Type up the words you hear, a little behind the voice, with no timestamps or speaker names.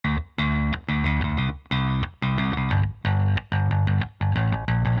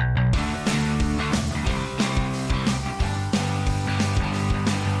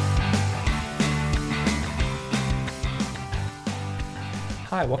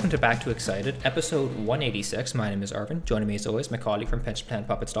Hi, welcome to Back to Excited, episode 186. My name is Arvin. Joining me as always, my colleague from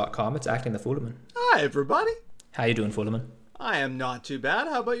PensionPlanPuppets.com. It's Acting the Foolaman. Hi, everybody. How you doing, Foolaman? I am not too bad.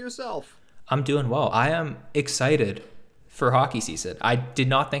 How about yourself? I'm doing well. I am excited for hockey season. I did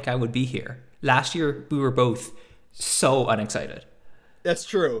not think I would be here. Last year, we were both so unexcited. That's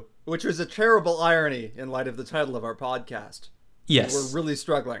true, which was a terrible irony in light of the title of our podcast. Yes. We're really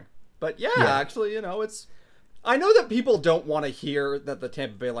struggling. But yeah, actually, it's... I know that people don't want to hear that the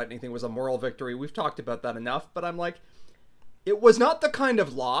Tampa Bay Lightning thing was a moral victory. We've talked about that enough, but I'm like, it was not the kind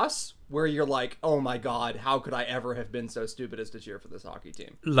of loss where you're like, oh my God, how could I ever have been so stupid as to cheer for this hockey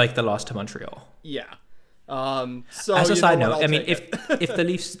team? Like the loss to Montreal. Yeah. So as a side note, I mean, if the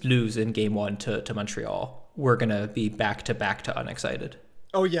Leafs lose in game one to Montreal, we're going to be back to unexcited.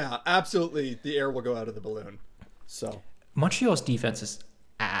 Oh yeah, absolutely. The air will go out of the balloon. So Montreal's defense is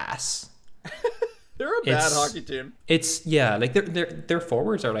ass. They're a bad hockey team. It's like their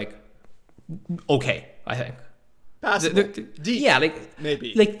forwards are like okay, I think. Passable. Deep. Yeah,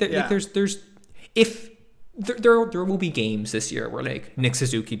 maybe. There's if there will be games this year where like Nick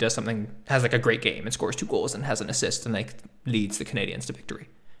Suzuki does something, has like a great game and scores 2 goals and has an assist and like leads the Canadiens to victory,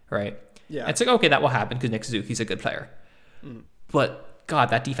 right? Yeah. And it's like okay, that will happen because Nick Suzuki's a good player. But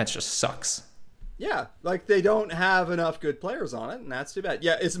God, that defense just sucks. Yeah, like they don't have enough good players on it, and that's too bad.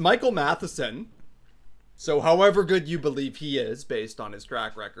 Yeah, it's Michael Matheson. So however good you believe he is based on his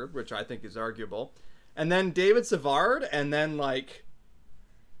track record, which I think is arguable. And then David Savard, and then I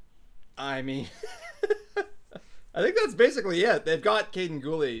think that's basically it. They've got Caden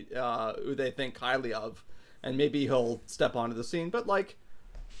Gooley, who they think highly of, and maybe he'll step onto the scene. But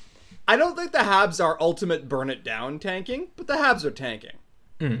I don't think the Habs are ultimate burn it down tanking, but the Habs are tanking.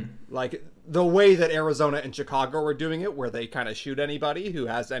 Like the way that Arizona and Chicago are doing it, where they kind of shoot anybody who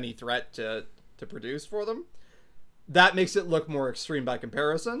has any threat to produce for them, that makes it look more extreme by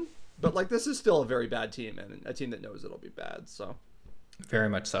comparison. But this is still a very bad team, and a team that knows it'll be bad. So very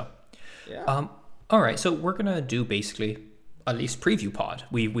much so. Yeah. All right, so we're gonna do basically a Leafs preview pod.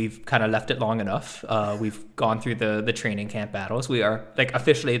 We've kind of left it long enough. We've gone through the training camp battles. We are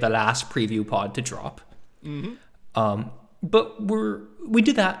officially the last preview pod to drop. But we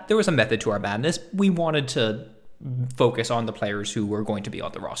did that. There was a method to our madness. We wanted to focus on the players who were going to be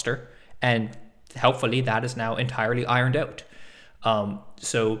on the roster, and hopefully that is now entirely ironed out.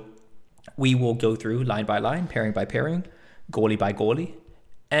 So we will go through line by line, pairing by pairing, goalie by goalie,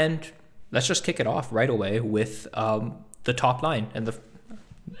 and let's just kick it off right away with the top line and the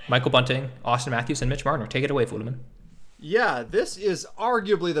Michael Bunting, Austin Matthews, and Mitch Marner. Take it away, Foolaman. Yeah, this is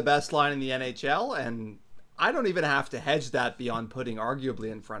arguably the best line in the NHL, and I don't even have to hedge that beyond putting arguably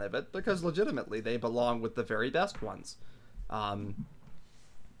in front of it, because legitimately they belong with the very best ones.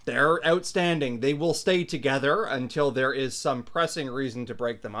 They're outstanding. They will stay together until there is some pressing reason to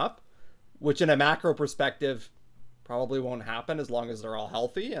break them up, which in a macro perspective probably won't happen as long as they're all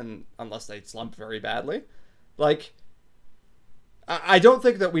healthy, and unless they slump very badly. I don't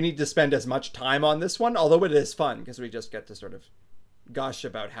think that we need to spend as much time on this one, although it is fun because we just get to sort of gush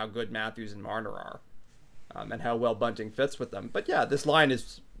about how good Matthews and Marner are, and how well Bunting fits with them. But yeah, this line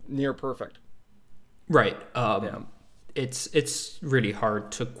is near perfect. Right. It's really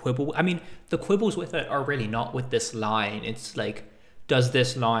hard to quibble. I mean, the quibbles with it are really not with this line. It's does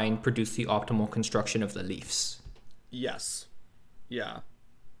this line produce the optimal construction of the Leafs? Yes. Yeah.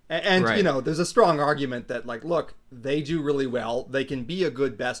 And right. There's a strong argument that, look, they do really well. They can be a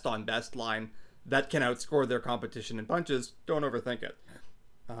good best-on-best line that can outscore their competition in punches. Don't overthink it.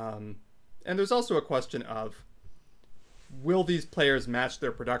 And there's also a question of, will these players match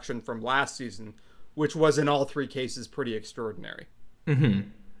their production from last season, which was in all 3 cases pretty extraordinary? Mm-hmm.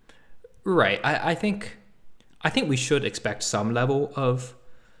 Right. I think we should expect some level of,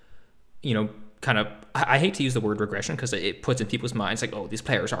 kind of, I hate to use the word regression because it puts in people's minds oh, these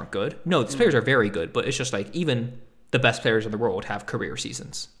players aren't good. No, these players are very good, but it's just even the best players in the world have career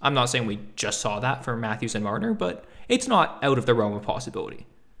seasons. I'm not saying we just saw that for Matthews and Marner, but it's not out of the realm of possibility.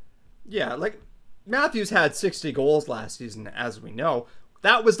 Yeah, Matthews had 60 goals last season, as we know.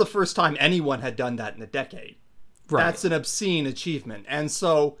 That was the first time anyone had done that in a decade. Right. That's an obscene achievement. And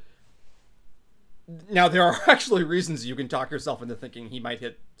so now there are actually reasons you can talk yourself into thinking he might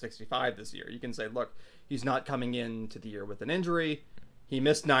hit 65 this year. You can say, look, he's not coming into the year with an injury. He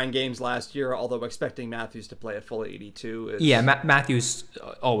missed 9 games last year, although expecting Matthews to play a full 82 is... Yeah, Matthews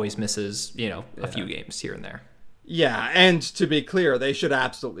always misses, a few games here and there. Yeah, and to be clear, they should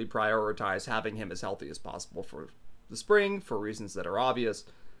absolutely prioritize having him as healthy as possible for the spring, for reasons that are obvious.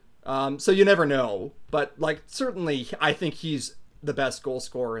 So you never know, but certainly I think he's the best goal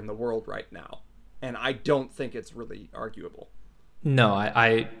scorer in the world right now, and I don't think it's really arguable. No,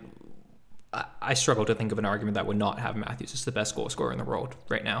 I struggle to think of an argument that would not have Matthews as the best goal scorer in the world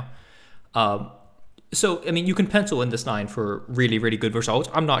right now. So, I mean, you can pencil in this 9 for really, really good results.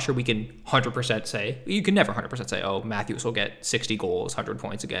 I'm not sure we can 100% say. You can never 100% say, oh, Matthews will get 60 goals, 100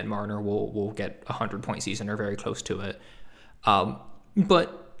 points again. Marner will get a 100-point season or very close to it.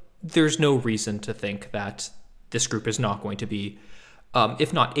 But there's no reason to think that this group is not going to be,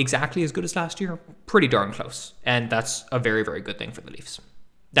 if not exactly as good as last year, pretty darn close. And that's a very, very good thing for the Leafs.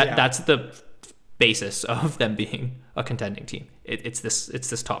 That's the basis of them being a contending team. It's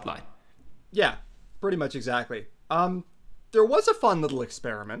this top line. Yeah, pretty much exactly. There was a fun little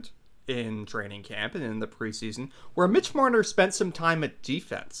experiment in training camp and in the preseason where Mitch Marner spent some time at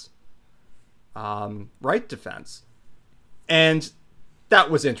defense, right defense. And that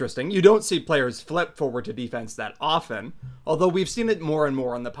was interesting. You don't see players flip forward to defense that often, although we've seen it more and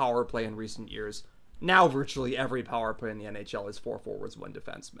more on the power play in recent years. Now virtually every power play in the NHL is 4 forwards, 1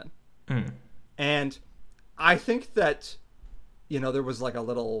 defenseman. And I think that, there was like a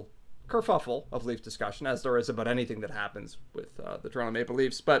little kerfuffle of Leaf discussion, as there is about anything that happens with the Toronto Maple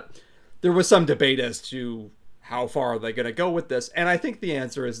Leafs. But there was some debate as to how far are they going to go with this. And I think the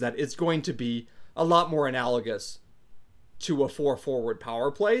answer is that it's going to be a lot more analogous to a 4 forward power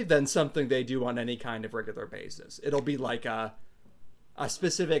play than something they do on any kind of regular basis. It'll be like a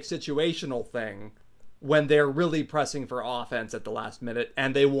specific situational thing when they're really pressing for offense at the last minute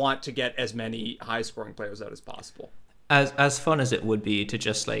and they want to get as many high scoring players out as possible. As fun as it would be to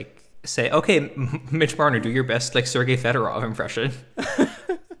just say, okay, Mitch Marner, do your best Sergei Fedorov impression.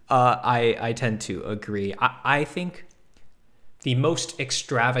 I tend to agree. I think the most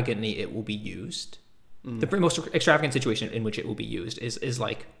extravagantly it will be used, the most extravagant situation in which it will be used is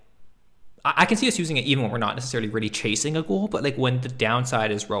like, I can see us using it even when we're not necessarily really chasing a goal, but when the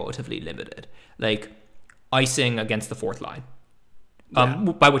downside is relatively limited, icing against the fourth line.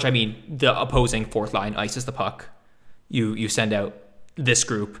 By which I mean the opposing fourth line ices the puck. You send out this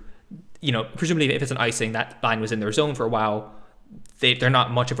group. Presumably if it's an icing, that line was in their zone for a while. They're not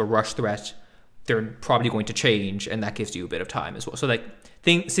much of a rush threat. They're probably going to change, and that gives you a bit of time as well. So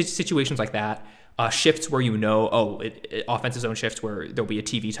situations like that, shifts where offensive zone shifts where there'll be a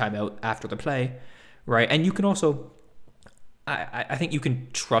TV timeout after the play, right? And you can also, I think you can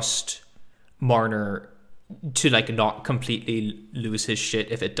trust Marner to not completely lose his shit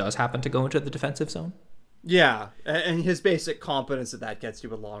if it does happen to go into the defensive zone. Yeah, and his basic competence that gets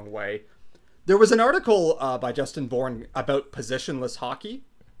you a long way. There was an article by Justin Bourne about positionless hockey,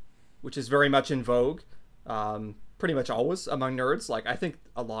 which is very much in vogue, pretty much always among nerds. I think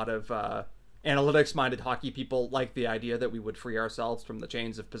a lot of analytics-minded hockey people like the idea that we would free ourselves from the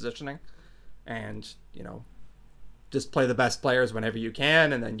chains of positioning and, just play the best players whenever you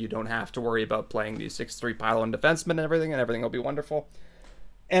can, and then you don't have to worry about playing these 6'3" pylon defensemen and everything will be wonderful.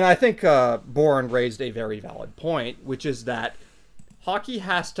 And I think Bourne raised a very valid point, which is that hockey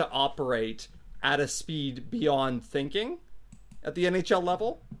has to operate at a speed beyond thinking at the NHL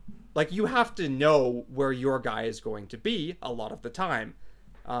level. You have to know where your guy is going to be a lot of the time,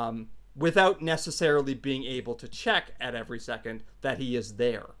 without necessarily being able to check at every second that he is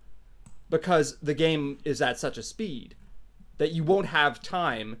there. Because the game is at such a speed that you won't have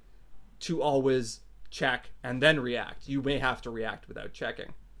time to always check and then react. You may have to react without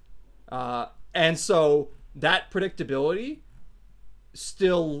checking. And so that predictability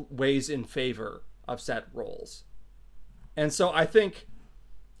still weighs in favor of set roles. And so I think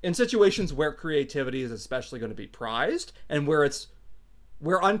in situations where creativity is especially going to be prized and where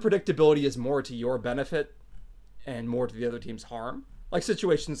unpredictability is more to your benefit and more to the other team's harm,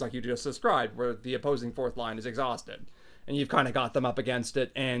 situations like you just described where the opposing fourth line is exhausted and you've kind of got them up against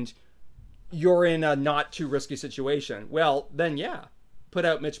it and you're in a not too risky situation, well, then put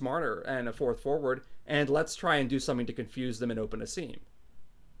out Mitch Marner and a fourth forward and let's try and do something to confuse them and open a seam.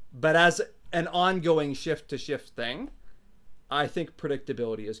 But as an ongoing shift-to-shift thing, I think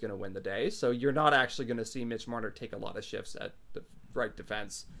predictability is going to win the day. So you're not actually going to see Mitch Marner take a lot of shifts at the right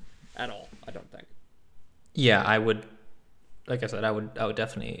defense at all, I don't think. Yeah, I would, like I said, I would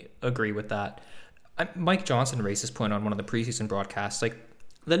definitely agree with that. Mike Johnson raised this point on one of the preseason broadcasts.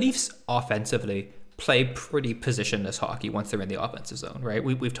 The Leafs offensively play pretty positionless hockey once they're in the offensive zone, right?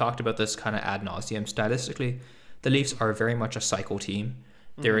 We've talked about this kind of ad nauseum stylistically. The Leafs are very much a cycle team.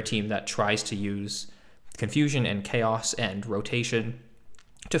 They're a team that tries to use confusion and chaos and rotation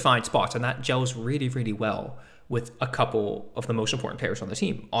to find spots, and that gels really, really well with a couple of the most important players on the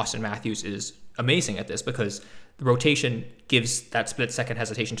team. Auston Matthews is amazing at this because the rotation gives that split-second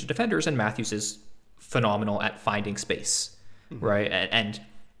hesitation to defenders, and Matthews is phenomenal at finding space, right? And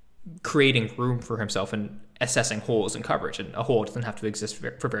creating room for himself and assessing holes in coverage. And a hole doesn't have to exist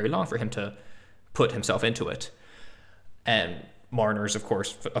for very long for him to put himself into it. And Marner is, of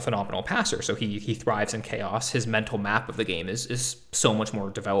course, a phenomenal passer, so he thrives in chaos. His mental map of the game is so much more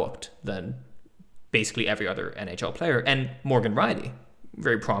developed than basically every other NHL player. And Morgan Rielly,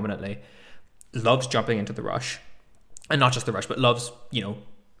 very prominently, loves jumping into the rush. And not just the rush, but loves,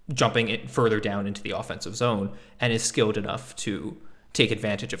 jumping it further down into the offensive zone and is skilled enough to take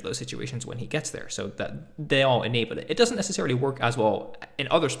advantage of those situations when he gets there. So that they all enable it. It doesn't necessarily work as well in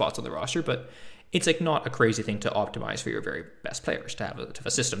other spots on the roster, but it's like not a crazy thing to optimize for your very best players, to have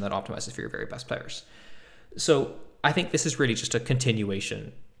a system that optimizes for your very best players. So I think this is really just a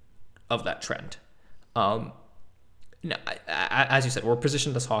continuation of that trend. Now, as you said, where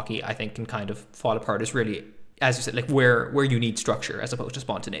positionless hockey, I think, can kind of fall apart is really, as you said, like where you need structure as opposed to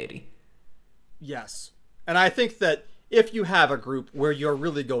spontaneity. Yes. And I think that if you have a group where you're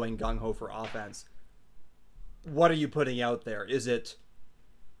really going gung-ho for offense, what are you putting out there? Is it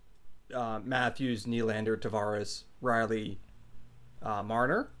Matthews, Nylander, Tavares, Rielly,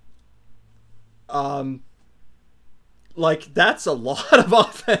 Marner? That's a lot of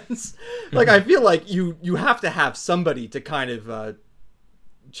offense. I feel like you have to have somebody to kind of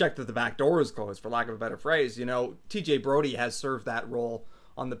check that the back door is closed, for lack of a better phrase. TJ Brody has served that role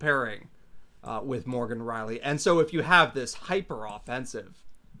on the pairing with Morgan Rielly. And so if you have this hyper offensive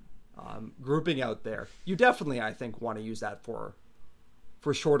grouping out there, you definitely, I think, want to use that for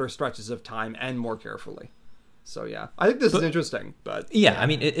shorter stretches of time and more carefully. So yeah, I think this is interesting. But yeah, I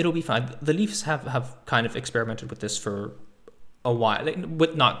mean, it'll be fine. The Leafs have kind of experimented with this for a while,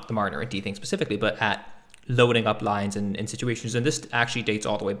 with not the Marner and D thing specifically, but at loading up lines in situations. And this actually dates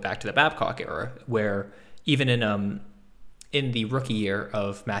all the way back to the Babcock era, where even in the rookie year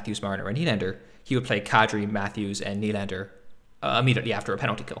of Matthews, Marner, and Nylander, he would play Kadri, Matthews, and Nylander immediately after a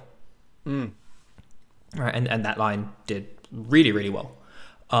penalty kill. Right, and that line did really, really well.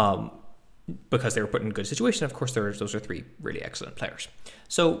 Because they were put in good situation. Of course, those are three really excellent players.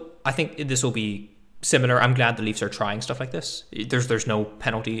 So I think this will be similar. I'm glad the Leafs are trying stuff like this. There's no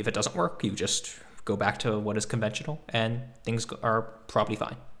penalty if it doesn't work. You just go back to what is conventional, and things are probably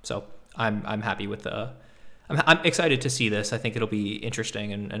fine. So I'm happy with I'm excited to see this. I think it'll be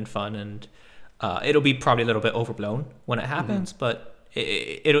interesting and fun, and it'll be probably a little bit overblown when it happens, but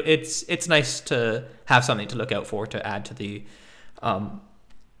it's nice to have something to look out for to add to the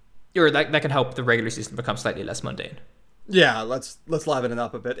or that can help the regular season become slightly less mundane. Yeah, let's liven it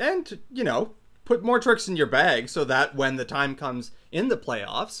up a bit, and put more tricks in your bag so that when the time comes in the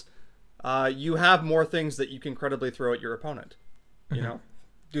playoffs, you have more things that you can credibly throw at your opponent.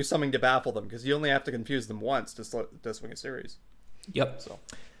 Do something to baffle them, because you only have to confuse them once to swing a series. Yep. So,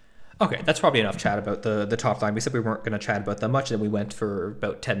 okay, that's probably enough chat about the top line. We said we weren't going to chat about that much, and we went for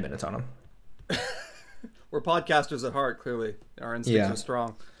about 10 minutes on them. We're podcasters at heart. Clearly, our instincts are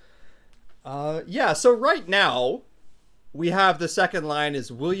strong. So right now, we have the second line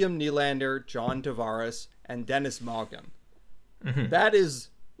is William Nylander, John Tavares, and Dennis Malgin. That is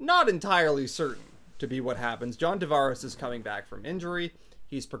not entirely certain to be what happens. John Tavares is coming back from injury.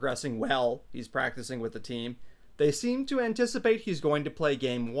 He's progressing well. He's practicing with the team. They seem to anticipate he's going to play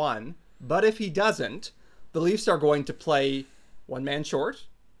game 1, but if he doesn't, the Leafs are going to play one man short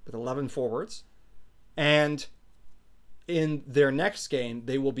with 11 forwards, and in their next game,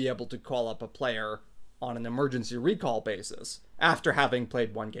 they will be able to call up a player on an emergency recall basis after having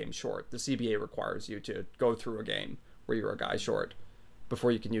played one game short. The CBA requires you to go through a game where you're a guy short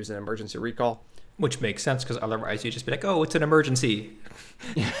before you can use an emergency recall. Which makes sense, because otherwise you'd just be like, oh, it's an emergency.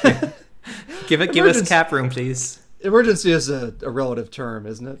 Give us cap room, please. Emergency is a relative term,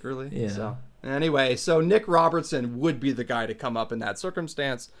 isn't it, really? Yeah. So, anyway, Nick Robertson would be the guy to come up in that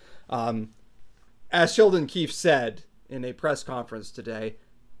circumstance. As Sheldon Keefe said in a press conference today,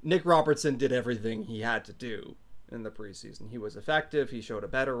 Nick Robertson did everything he had to do in the preseason. He was effective. He showed a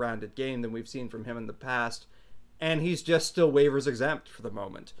better rounded game than we've seen from him in the past. And he's just still waivers exempt for the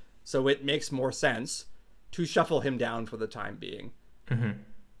moment. So it makes more sense to shuffle him down for the time being.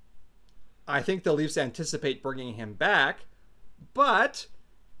 I think the Leafs anticipate bringing him back. But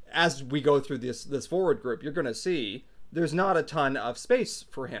as we go through this forward group, you're going to see there's not a ton of space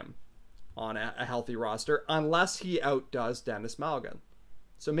for him on a healthy roster unless he outdoes Dennis Malgin.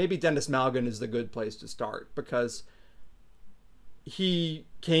 So maybe Dennis Malgin is the good place to start, because he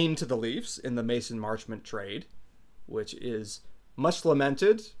came to the Leafs in the Mason Marchment trade, which is much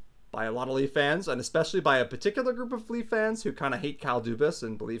lamented by a lot of Leaf fans, and especially by a particular group of Leaf fans who kind of hate Kyle Dubas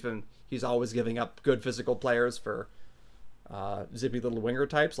and believe he's always giving up good physical players for zippy little winger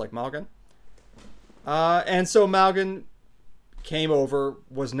types like Malgin. And so Malgin came over,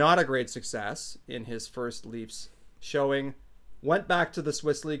 was not a great success in his first Leafs showing, went back to the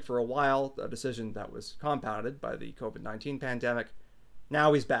Swiss League for a while, a decision that was compounded by the COVID-19 pandemic.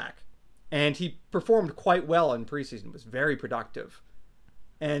 Now he's back. And he performed quite well in preseason, was very productive,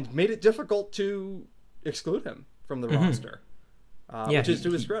 and made it difficult to exclude him from the roster, which is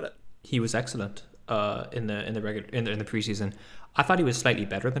to his credit. He was excellent in the preseason. I thought he was slightly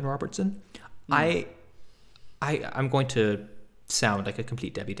better than Robertson. I'm going to sound like a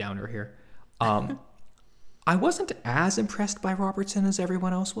complete Debbie Downer here. I wasn't as impressed by Robertson as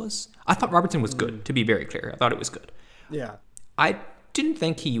everyone else was. I thought Robertson was good, to be very clear. I thought it was good. Yeah. I didn't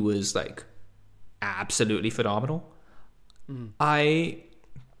think he was like absolutely phenomenal. I'm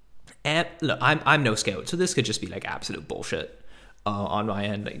no scout, so this could just be like absolute bullshit on my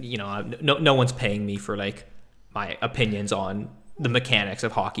end. Like, you know, no one's paying me for like my opinions on the mechanics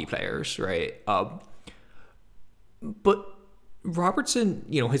of hockey players, right? But Robertson,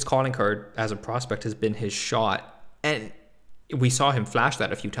 you know, his calling card as a prospect has been his shot, and we saw him flash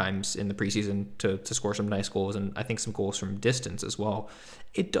that a few times in the preseason to score some nice goals, and I think some goals from distance as well.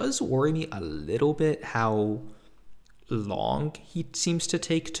 It does worry me a little bit how long he seems to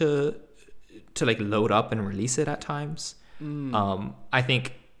take to like load up and release it at times. I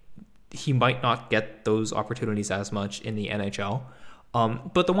think he might not get those opportunities as much in the NHL.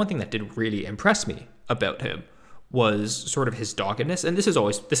 But the one thing that did really impress me about him was sort of his doggedness. And this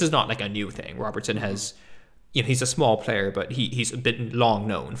is not like a new thing. Robertson has, you know, he's a small player, but he's been long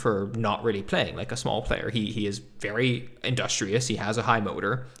known for not really playing like a small player. He is very industrious. He has a high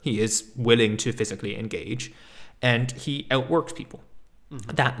motor. He is willing to physically engage, and he outworks people.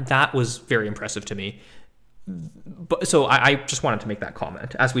 That was very impressive to me. But so I just wanted to make that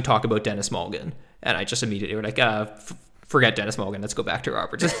comment as we talk about Dennis Mulligan, and I just immediately were like, forget Dennis Mulligan. Let's go back to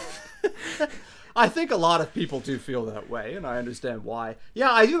Robertson. I think a lot of people do feel that way, and I understand why. Yeah,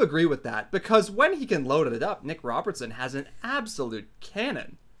 I do agree with that, because when he can load it up, Nick Robertson has an absolute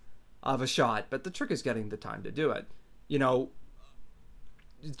cannon of a shot, but the trick is getting the time to do it. You know,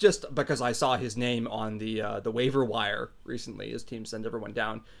 just because I saw his name on the waiver wire recently, his team sent everyone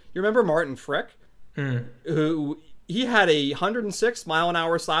down. You remember Martin Frick? Who he had a 106 mile an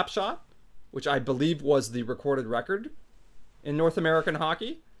hour slap shot, which I believe was the recorded record in North American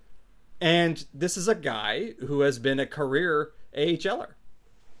hockey. And this is a guy who has been a career AHLer,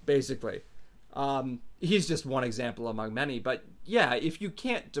 basically. He's just one example among many. But yeah, if you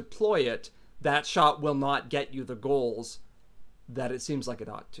can't deploy it, that shot will not get you the goals that it seems like it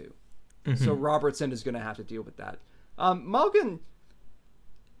ought to. So Robertson is going to have to deal with that. Mulligan,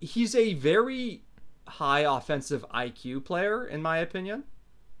 he's a very high offensive IQ player, in my opinion.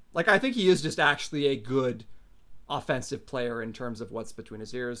 Like, I think he is just actually a good offensive player in terms of what's between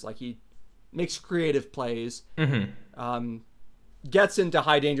his ears. Like, he makes creative plays, gets into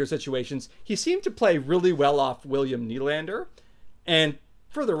high danger situations. He seemed to play really well off William Nylander. And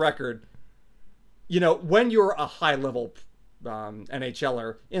for the record, you know, when you're a high level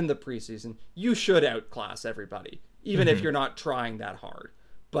NHLer in the preseason, you should outclass everybody, even if you're not trying that hard.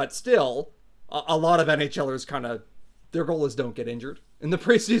 But still, a lot of NHLers kind of, their goal is don't get injured in the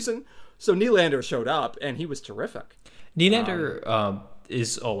preseason. So Nylander showed up, and he was terrific. Nylander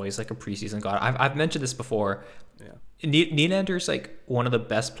is always like a preseason god. I've mentioned this before. Yeah. Nylander's like one of the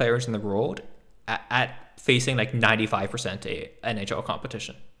best players in the world at facing like 95% NHL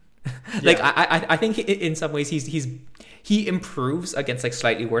competition. Like, yeah. I think in some ways he improves against like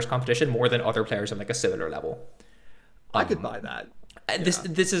slightly worse competition more than other players on like a similar level. I could buy that.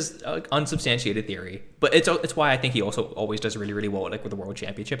 This is unsubstantiated theory, but it's why I think he also always does really, really well like with the World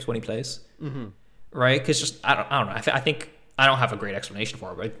Championships when he plays, right? Because just I don't know. I think I don't have a great explanation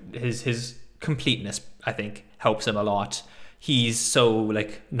for it, but his completeness I think helps him a lot. He's so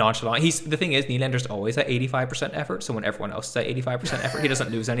like nonchalant. The thing is, Nylander's always at 85% effort, so when everyone else is at 85% effort, he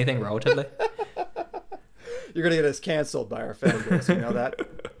doesn't lose anything relatively. You're gonna get us canceled by our fan base, you know that?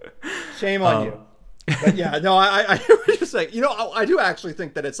 Shame on you. But yeah, no, I hear what you're saying. You know, I do actually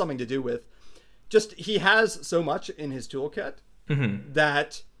think that it's something to do with just he has so much in his toolkit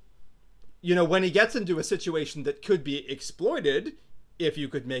that, you know, when he gets into a situation that could be exploited, if you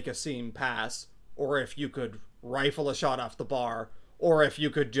could make a seam pass, or if you could rifle a shot off the bar, or if you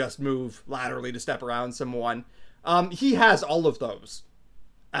could just move laterally to step around someone, he has all of those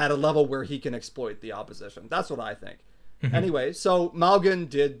at a level where he can exploit the opposition. That's what I think. Anyway, so Mulligan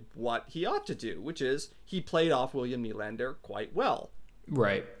did what he ought to do, which is he played off William Nylander quite well.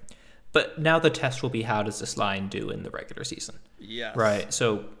 Right. But now the test will be, how does this line do in the regular season? Yes. Right.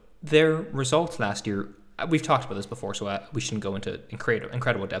 So their results last year, we've talked about this before, so we shouldn't go into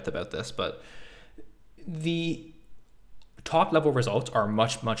incredible depth about this, but the top level results are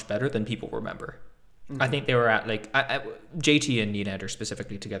much, much better than people remember. I think they were at like JT and Nylander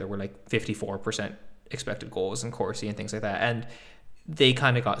specifically together were like 54% expected goals and Corsi and things like that, and they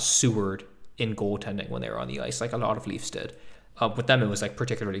kind of got sewered in goaltending when they were on the ice, like a lot of Leafs did. With them, it was like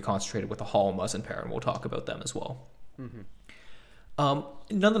particularly concentrated with the Hall, Muzzin pair, and we'll talk about them as well.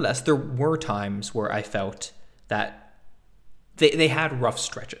 Nonetheless, there were times where I felt that they had rough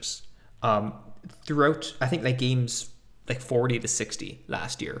stretches throughout. I think like games like 40 to 60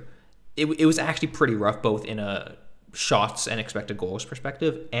 last year. It was actually pretty rough, both in a shots and expected goals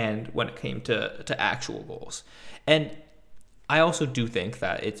perspective, and when it came to actual goals. And I also do think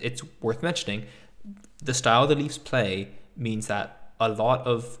that it's worth mentioning the style the Leafs play means that a lot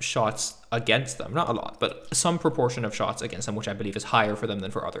of shots against them, not a lot, but some proportion of shots against them, which I believe is higher for them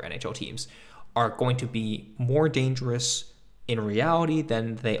than for other NHL teams, are going to be more dangerous in reality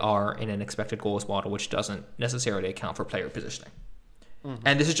than they are in an expected goals model, which doesn't necessarily account for player positioning.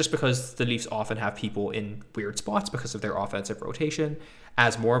 And this is just because the Leafs often have people in weird spots because of their offensive rotation.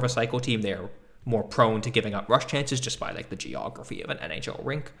 As more of a cycle team, they're more prone to giving up rush chances just by like the geography of an NHL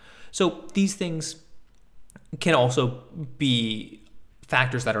rink. So these things can also be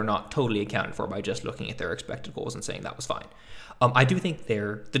factors that are not totally accounted for by just looking at their expected goals and saying that was fine. I do think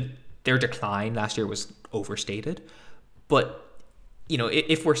their decline last year was overstated, but you know,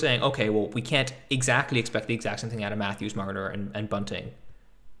 if we're saying, okay, well, we can't exactly expect the exact same thing out of Matthews, Marner, and Bunting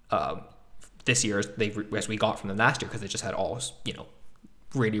this year as we got from them last year, because they just had all, you know,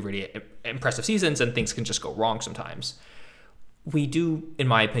 really, really impressive seasons, and things can just go wrong sometimes. We do, in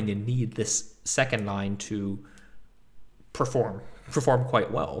my opinion, need this second line to perform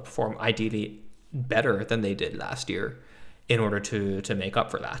quite well, perform ideally better than they did last year in order to make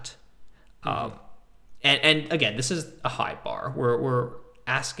up for that. And again, this is a high bar. We're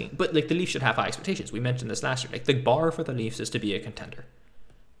asking, but like the Leafs should have high expectations. We mentioned this last year. Like the bar for the Leafs is to be a contender.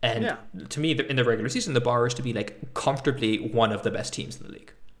 And to me, in the regular season, the bar is to be like comfortably one of the best teams in the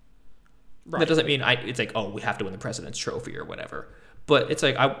league. Right. That doesn't mean it's like, oh, we have to win the President's Trophy or whatever. But it's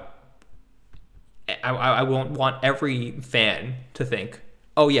like I won't want every fan to think,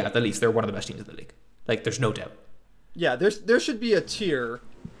 oh yeah, the Leafs, they're one of the best teams in the league. Like there's no doubt. Yeah, there should be a tier.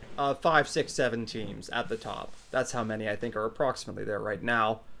 5, 6, 7 teams at the top. That's how many I think are approximately there right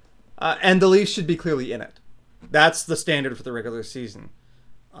now. And the Leafs should be clearly in it. That's the standard for the regular season.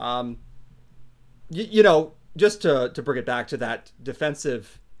 You know, just to bring it back to that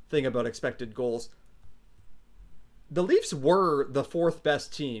defensive thing about expected goals, the Leafs were the 4th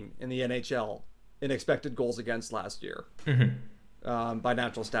best team in the NHL in expected goals against last year by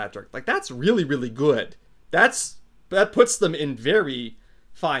Natural Stat Trick. Like, that's really, really good. That puts them in very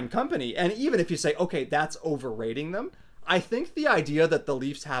fine company. And even if you say, okay, that's overrating them, I think the idea that the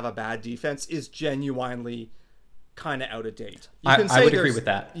Leafs have a bad defense is genuinely kind of out of date. I would agree with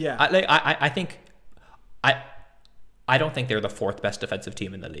that. Yeah. I think I don't think they're the 4th best defensive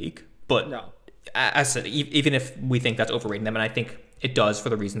team in the league, but no. As I said, even if we think that's overrating them, and I think it does for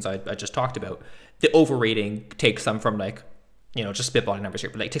the reasons I just talked about, the overrating takes them from like, you know, just spitballing numbers here,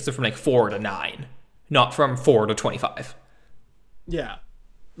 but like takes them from like 4 to 9, not from 4 to 25. Yeah.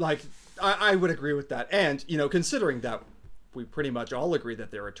 Like, I would agree with that. And, you know, considering that we pretty much all agree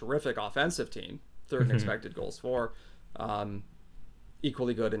that they're a terrific offensive team, 3rd in expected goals for,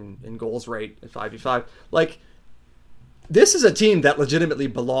 equally good in goals rate at 5v5. Like, this is a team that legitimately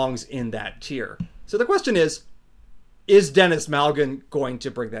belongs in that tier. So the question is Denis Malgin going to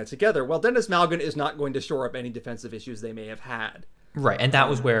bring that together? Well, Denis Malgin is not going to shore up any defensive issues they may have had. Right, and that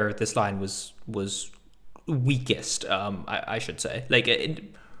was where this line was weakest, I should say. Like,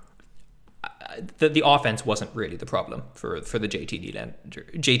 the offense wasn't really the problem for the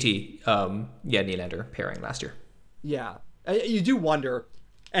Nylander pairing last year. Yeah, you do wonder,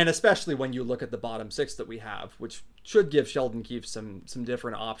 and especially when you look at the bottom 6 that we have, which should give Sheldon Keefe some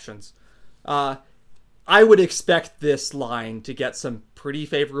different options. I would expect this line to get some pretty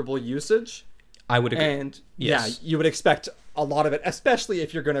favorable usage. I would agree. And yes. Yeah, you would expect a lot of it, especially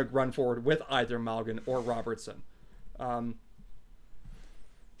if you're going to run forward with either Malgin or Robertson.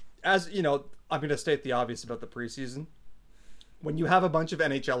 As you know, I'm going to state the obvious about the preseason. When you have a bunch of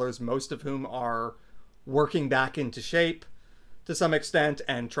NHLers, most of whom are working back into shape to some extent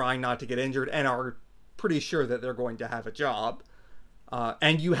and trying not to get injured and are pretty sure that they're going to have a job,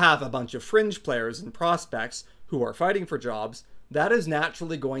 and you have a bunch of fringe players and prospects who are fighting for jobs, that is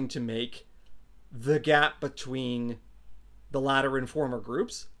naturally going to make the gap between the latter and former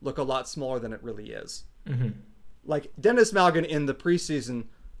groups look a lot smaller than it really is. Mm-hmm. Like, Denis Malgin in the preseason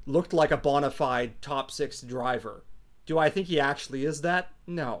looked like a bona fide top 6 driver. Do I think he actually is that?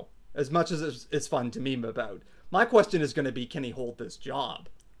 No. As much as it's fun to meme about. My question is going to be, can he hold this job?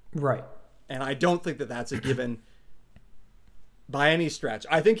 Right. And I don't think that that's a given by any stretch.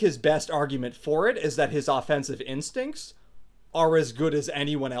 I think his best argument for it is that his offensive instincts are as good as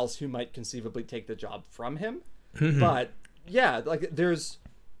anyone else who might conceivably take the job from him. But yeah, like there's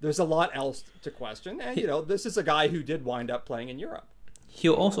a lot else to question. And, this is a guy who did wind up playing in Europe.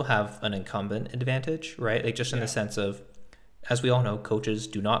 He'll also have an incumbent advantage, right? Like just in the sense of, as we all know, coaches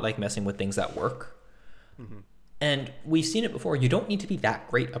do not like messing with things that work. And we've seen it before. You don't need to be that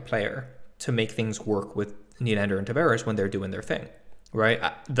great a player to make things work with Nylander and Tavares when they're doing their thing, right?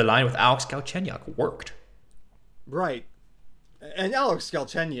 The line with Alex Galchenyuk worked. Right. And Alex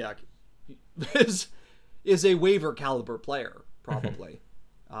Galchenyuk is a waiver caliber player, probably.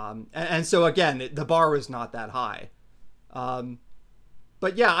 And so, again, the bar is not that high.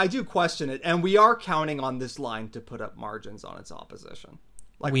 But yeah, I do question it. And we are counting on this line to put up margins on its opposition.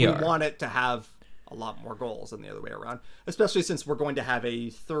 Like, we want it to have a lot more goals than the other way around, especially since we're going to have a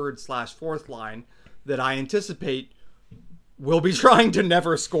 3rd/4th line that I anticipate will be trying to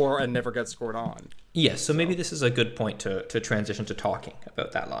never score and never get scored on. Yes, so maybe this is a good point to transition to talking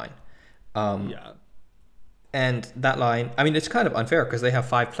about that line. And that line, I mean, it's kind of unfair because they have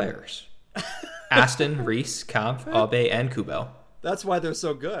 5 players. Aston, Reese, Kampf, Abe, and Kubel. That's why they're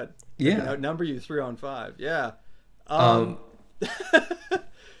so good. Yeah. They can outnumber you 3-on-5. Yeah.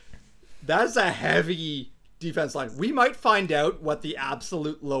 That's a heavy defense line. We might find out what the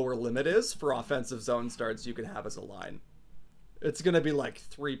absolute lower limit is for offensive zone starts you can have as a line. It's going to be like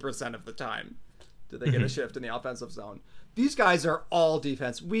 3% of the time do they get a shift in the offensive zone. These guys are all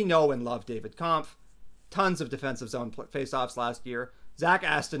defense. We know and love David Kampf. Tons of defensive zone faceoffs last year. Zach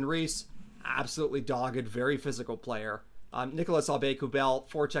Aston Reese, absolutely dogged, very physical player. Nicolas Aube-Kubel,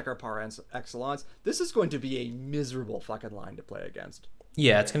 forechecker par excellence. This is going to be a miserable fucking line to play against.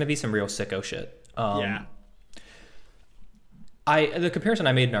 Yeah, it's going to be some real sicko shit. Yeah. The comparison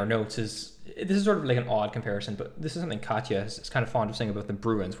I made in our notes is, this is sort of like an odd comparison, but this is something Katya is kind of fond of saying about the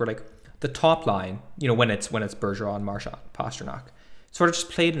Bruins, where like the top line, when it's Bergeron, Marchand, Pasternak, sort of just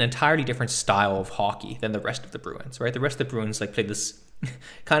played an entirely different style of hockey than the rest of the Bruins, right? The rest of the Bruins like played this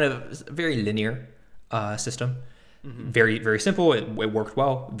kind of very linear system. Very, very simple. It worked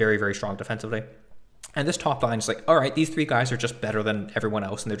well. Very, very strong defensively. And this top line is like, all right, these 3 guys are just better than everyone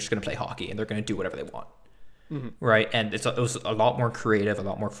else, and they're just going to play hockey, and they're going to do whatever they want. Right? And it was a lot more creative, a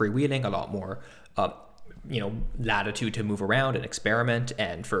lot more freewheeling, a lot more, latitude to move around and experiment,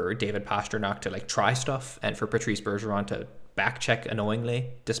 and for David Pasternak to like try stuff, and for Patrice Bergeron to back check annoyingly,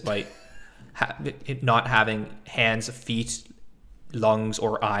 despite not having hands, feet, lungs,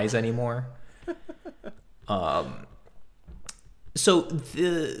 or eyes anymore. So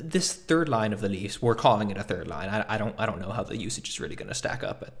this third line of the Leafs, we're calling it a third line. I don't know how the usage is really going to stack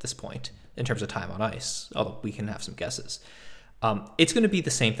up at this point in terms of time on ice, although we can have some guesses. It's going to be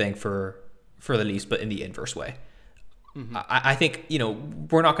the same thing for the Leafs, but in the inverse way. I think,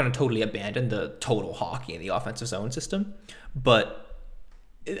 we're not going to totally abandon the total hockey in the offensive zone system, but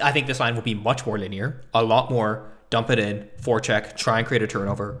I think this line will be much more linear, a lot more dump it in, forecheck, try and create a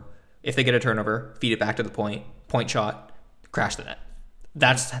turnover. If they get a turnover, feed it back to the point shot, crash the net.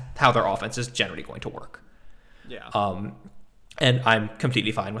 That's how their offense is generally going to work. Yeah. And I'm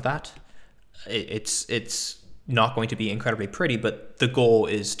completely fine with that. It's not going to be incredibly pretty, but the goal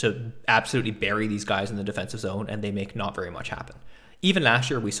is to absolutely bury these guys in the defensive zone, and they make not very much happen. Even last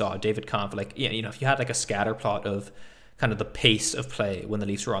year, we saw David Kampf, if you had like a scatter plot of kind of the pace of play when the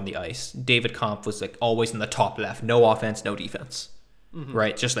Leafs were on the ice, David Kampf was like always in the top left, no offense, no defense.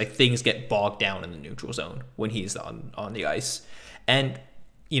 Right? Just like things get bogged down in the neutral zone when he's on the ice. And,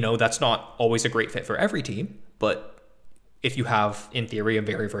 that's not always a great fit for every team, but if you have, in theory, a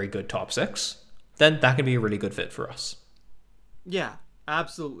very, very good top 6, then that can be a really good fit for us. Yeah,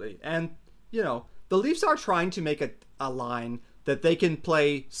 absolutely. And, the Leafs are trying to make a line that they can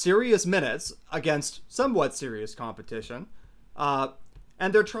play serious minutes against somewhat serious competition. And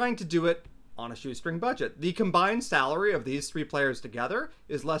they're trying to do it on a shoestring budget. The combined salary of these 3 players together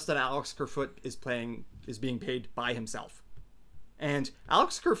is less than Alex Kerfoot is being paid by himself. And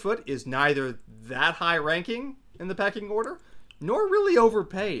Alex Kerfoot is neither that high ranking in the pecking order, nor really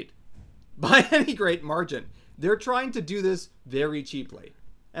overpaid by any great margin. They're trying to do this very cheaply.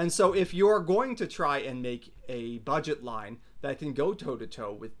 And so if you're going to try and make a budget line that can go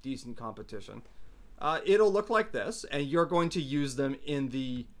toe-to-toe with decent competition, it'll look like this, and you're going to use them in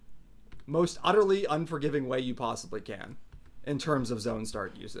the most utterly unforgiving way you possibly can in terms of zone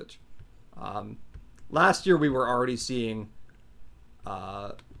start usage. Last year we were already seeing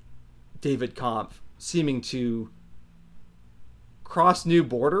David Kampf seeming to cross new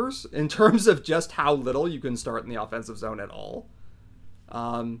borders in terms of just how little you can start in the offensive zone at all.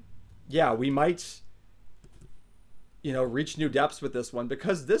 Yeah, we might, reach new depths with this one,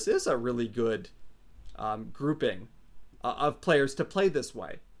 because this is a really good grouping of players to play this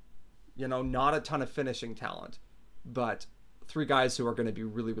way. Not a ton of finishing talent, but three guys who are going to be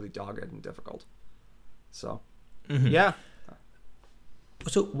really, really dogged and difficult. So, yeah.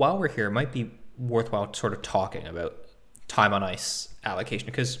 So while we're here, it might be worthwhile sort of talking about time on ice allocation,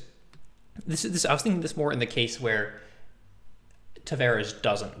 because this I was thinking this more in the case where Tavares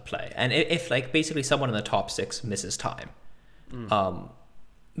doesn't play, and if like basically someone in the top six misses time,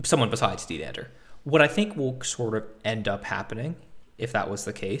 someone besides Nylander, what I think will sort of end up happening if that was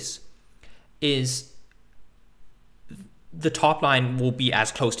the case is the top line will be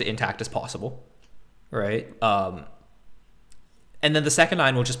as close to intact as possible, right? And then the second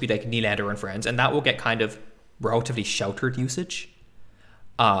line will just be like Nylander and friends, and that will get kind of relatively sheltered usage,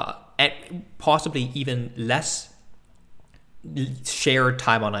 and possibly even less shared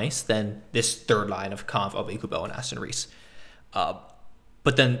time on ice than this third line of Kampf, Kubo, and Aston Reese.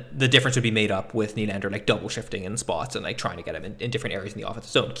 But then the difference would be made up with Nylander like double shifting in spots and like trying to get him in different areas in the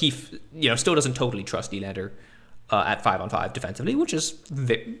offensive zone. Keefe, still doesn't totally trust Nylander at 5-on-5 defensively, which is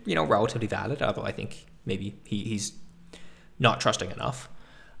relatively valid. Although I think maybe he's not trusting enough.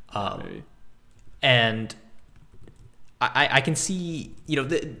 And I can see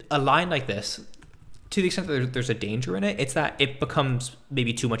a line like this, to the extent that there's a danger in it, it's that it becomes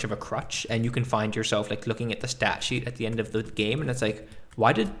maybe too much of a crutch, and you can find yourself like looking at the stat sheet at the end of the game, and it's like,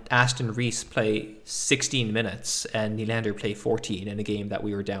 why did Aston Reese play 16 minutes and Nylander play 14 in a game that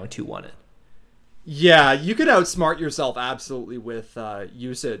we were down 2-1 in? Yeah, you could outsmart yourself absolutely with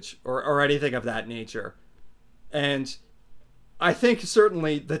usage or anything of that nature. And I think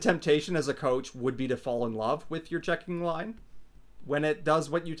certainly the temptation as a coach would be to fall in love with your checking line when it does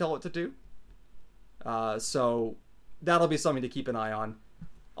what you tell it to do. So that'll be something to keep an eye on.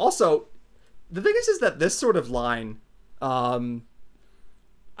 Also, the thing is that this sort of line, I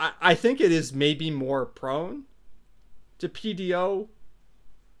think it is maybe more prone to PDO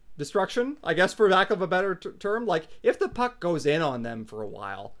destruction, I guess, for lack of a better term. Like, if the puck goes in on them for a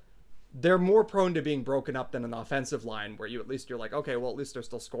while, they're more prone to being broken up than an offensive line where you're like, okay, well, at least they're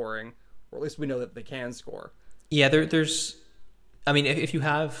still scoring, or at least we know that they can score. Yeah, there's, I mean, if you're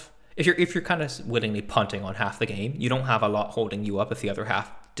kind of willingly punting on half the game, you don't have a lot holding you up if the other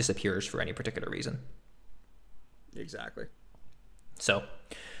half disappears for any particular reason. Exactly. So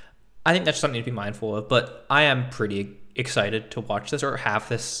I think that's something to be mindful of, but I am pretty excited to watch this or have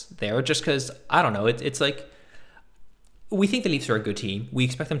this there, just because, I don't know, it's like, we think the Leafs are a good team. We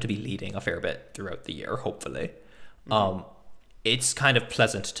expect them to be leading a fair bit throughout the year, hopefully. It's kind of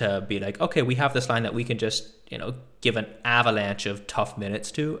pleasant to be like, okay, we have this line that we can just, give an avalanche of tough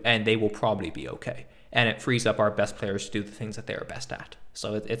minutes to, and they will probably be okay. And it frees up our best players to do the things that they are best at.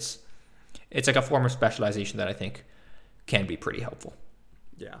 So it's like a form of specialization that I think can be pretty helpful.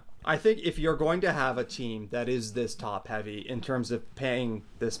 Yeah. I think if you're going to have a team that is this top heavy in terms of paying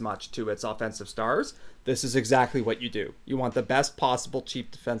this much to its offensive stars, this is exactly what you do. You want the best possible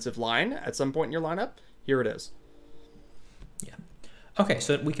cheap defensive line at some point in your lineup. Here it is. Yeah. Okay,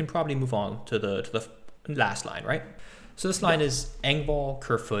 so we can probably move on to the last line, right? So this line is Engvall,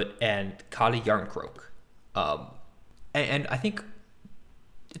 Kerfoot, and Calle Järnkrok. And I think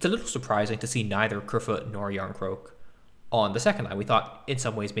it's a little surprising to see neither Kerfoot nor Järnkrok on the second line. We thought in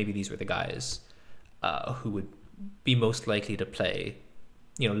some ways maybe these were the guys who would be most likely to play,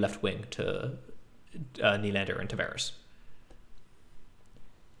 left wing to Nylander and Tavares.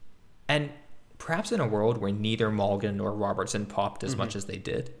 And perhaps in a world where neither Malgin nor Robertson popped as much as they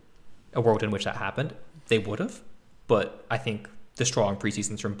did, a world in which that happened, they would have. But I think the strong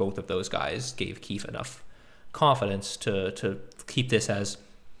preseasons from both of those guys gave Keefe enough confidence to keep this as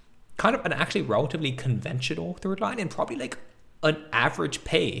kind of an actually relatively conventional third line and probably like an average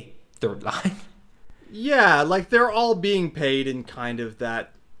pay third line. Yeah, like they're all being paid in kind of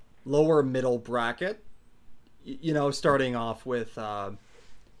that lower middle bracket. Starting off with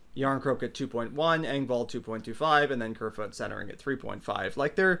Järnkrok at 2.1, Engvall 2.25, and then Kerfoot centering at 3.5.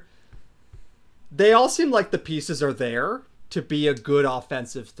 Like they all seem like the pieces are there to be a good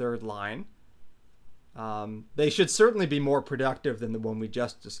offensive third line. They should certainly be more productive than the one we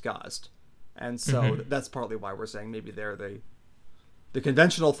just discussed. And so that's partly why we're saying maybe they're the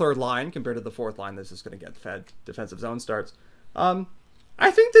conventional third line compared to the fourth line that's just going to get fed defensive zone starts.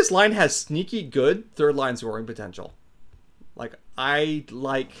 I think this line has sneaky good third line scoring potential. Like, I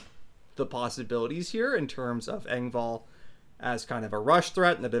like the possibilities here in terms of Engvall as kind of a rush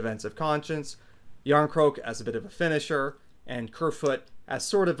threat and a defensive conscience, Järnkrok as a bit of a finisher, and Kerfoot as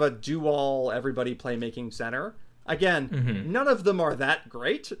sort of a do-all, everybody playmaking center. Again, none of them are that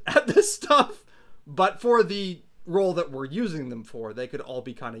great at this stuff, but for the role that we're using them for, they could all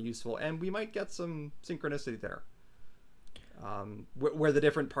be kind of useful, and we might get some synchronicity there. Where the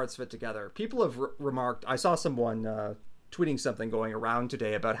different parts fit together. People have remarked, I saw someone tweeting something going around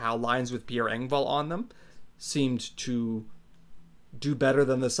today about how lines with Pierre Engvall on them seemed to do better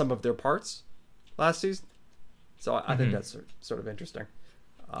than the sum of their parts last season. So I think that's sort of interesting.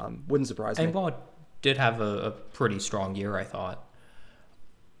 Wouldn't surprise me. Engvall did have a pretty strong year, I thought.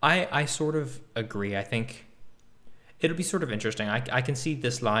 I sort of agree. I think it'll be sort of interesting. I can see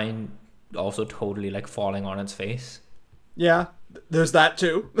this line also totally like falling on its face. Yeah, there's that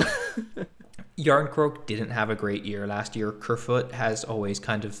too. Jarnkrok didn't have a great year last year. Kerfoot has always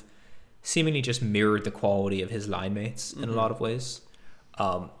kind of seemingly just mirrored the quality of his line mates in a lot of ways.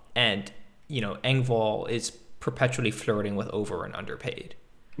 And, you know, Engvall is perpetually flirting with over and underpaid.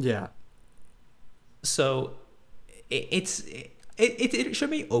 Yeah. So it should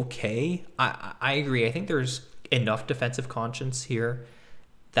be okay. I agree. I think there's enough defensive conscience here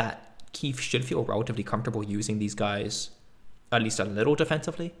that Keefe should feel relatively comfortable using these guys at least a little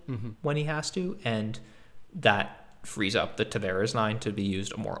defensively when he has to, and that frees up the Tavares line to be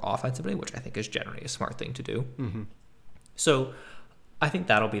used more offensively, which I think is generally a smart thing to do. So I think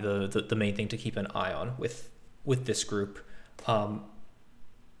that'll be the main thing to keep an eye on with this group.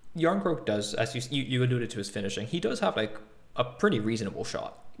 Jarnkrok does, as you alluded to his finishing, he does have like a pretty reasonable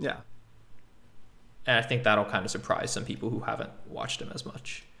shot. Yeah. And I think that'll kind of surprise some people who haven't watched him as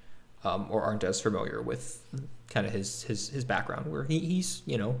much. Or aren't as familiar with kind of his background, where he's,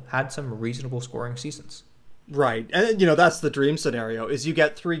 you know, had some reasonable scoring seasons. Right. And, you know, that's the dream scenario, is you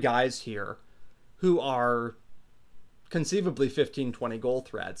get three guys here who are conceivably 15, 20 goal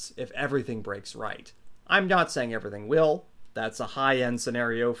threats if everything breaks right. I'm not saying everything will. That's a high-end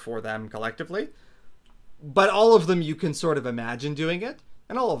scenario for them collectively. But all of them you can sort of imagine doing it,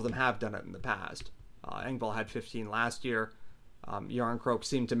 and all of them have done it in the past. Engvall had 15 last year. Jarnkrok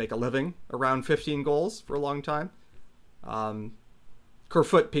seemed to make a living around 15 goals for a long time.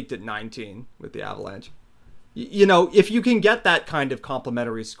 Kerfoot peaked at 19 with the Avalanche. You know, if you can get that kind of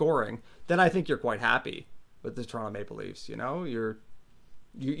complementary scoring, then I think you're quite happy with the Toronto Maple Leafs. You know,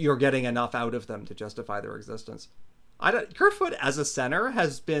 you're getting enough out of them to justify their existence. Kerfoot as a center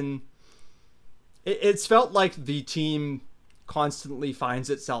has been... It's felt like the team constantly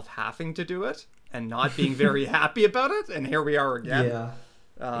finds itself having to do it and not being very happy about it, and here we are again.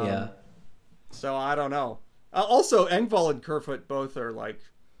 Yeah. So I don't know. Also, Engvall and Kerfoot both are like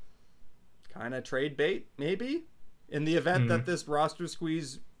kind of trade bait, maybe, in the event that this roster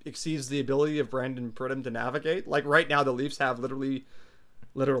squeeze exceeds the ability of Brandon Pridham to navigate. Like right now, the Leafs have literally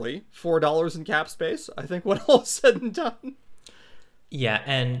 $4 in cap space, I think, when all is said and done. Yeah,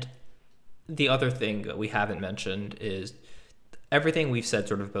 and the other thing that we haven't mentioned is everything we've said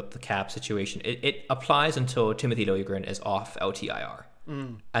sort of about the cap situation. It applies until Timothy Liljegren is off LTIR.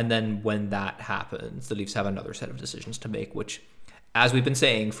 And then when that happens, the Leafs have another set of decisions to make, which, as we've been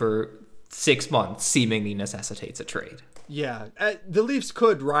saying for 6 months, seemingly necessitates a trade. Yeah, the Leafs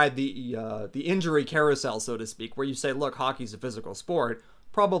could ride the injury carousel, so to speak, where you say, look, hockey's a physical sport.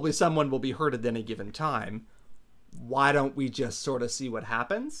 Probably someone will be hurt at any given time. Why don't we just sort of see what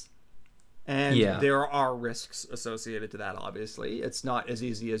happens? And there are risks associated to that, obviously. It's not as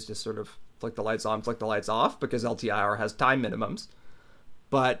easy as just sort of flick the lights on, flick the lights off, because LTIR has time minimums.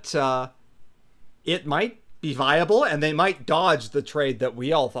 But it might be viable, and they might dodge the trade that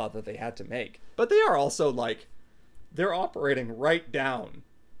we all thought that they had to make. But they are also, like, they're operating right down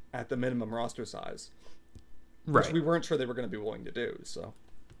at the minimum roster size. Right. Which we weren't sure they were going to be willing to do, so.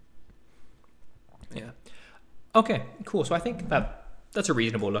 Yeah. Okay, cool. So I think that's a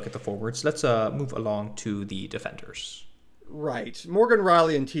reasonable look at the forwards. Let's move along to the defenders. Right. Morgan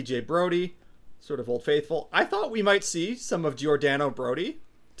Rielly and TJ Brody, sort of old faithful. I thought we might see some of Giordano Brody,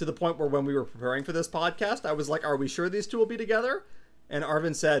 to the point where when we were preparing for this podcast, I was like, are we sure these two will be together? And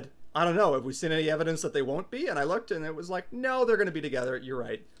Arvin said, I don't know. Have we seen any evidence that they won't be? And I looked, and it was like, no, they're going to be together. You're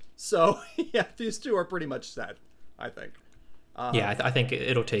right. So, yeah, these two are pretty much set, I think. I think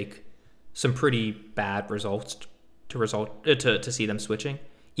it'll take some pretty bad results to see them switching.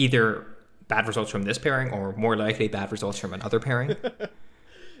 Either bad results from this pairing, or more likely bad results from another pairing.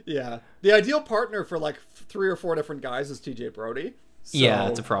 Yeah. The ideal partner for like 3 or 4 different guys is TJ Brody. So, yeah,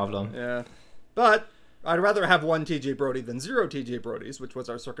 it's a problem. Yeah. But I'd rather have one TJ Brody than 0 TJ Brodys, which was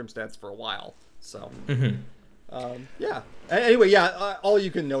our circumstance for a while. So, yeah. Anyway, yeah, all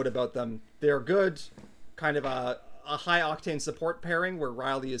you can note about them, they're good, kind of a high-octane support pairing where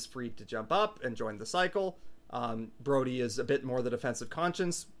Rielly is free to jump up and join the cycle. Brody is a bit more the defensive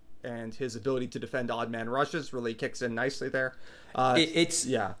conscience, and his ability to defend odd man rushes really kicks in nicely there. It's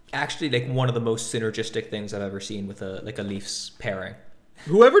actually like one of the most synergistic things I've ever seen with a Leafs pairing.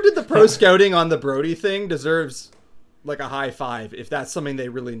 Whoever did the pro scouting on the Brody thing deserves like a high five if that's something they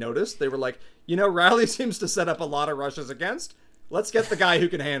really noticed. They were like, Riley seems to set up a lot of rushes against. Let's get the guy who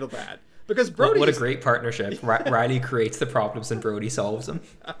can handle that. Because Brody what a great partnership. Riley creates the problems and Brody solves them.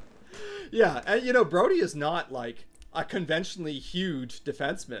 Yeah, and Brody is not like a conventionally huge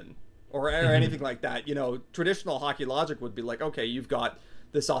defenseman or anything like that. Traditional hockey logic would be like, okay, you've got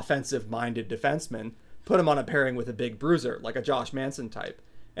this offensive-minded defenseman, put him on a pairing with a big bruiser, like a Josh Manson type.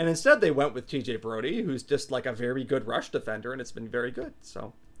 And instead they went with TJ Brody, who's just like a very good rush defender, and it's been very good.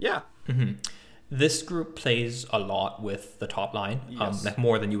 So, yeah. Mm-hmm. This group plays a lot with the top line, Yes. like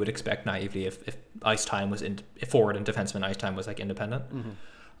more than you would expect naively if ice time was if forward and defenseman ice time was like independent.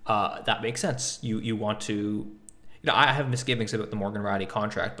 That makes sense. You want to, I have misgivings about the Morgan Rielly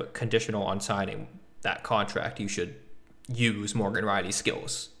contract, but conditional on signing that contract, you should use Morgan Rielly's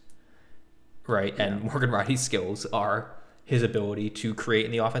skills, right? Yeah. And Morgan Rielly's skills are his ability to create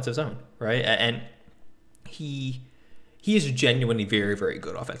in the offensive zone, right? And he is genuinely very, very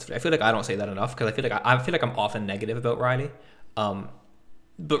good offensively. I feel like I don't say that enough because I feel like I'm often negative about Rielly,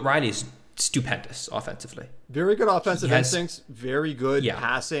 but Rielly is stupendous offensively. Very good offensive instincts, very good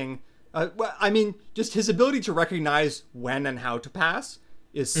passing. Just his ability to recognize when and how to pass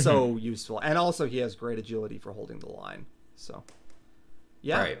is so useful. And also he has great agility for holding the line. So,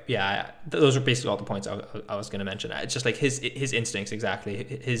 yeah. Right. Yeah. Those are basically all the points I was going to mention. It's just like his instincts, exactly.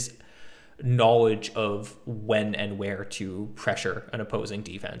 His knowledge of when and where to pressure an opposing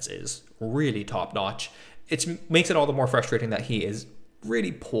defense is really top notch. It makes it all the more frustrating that he is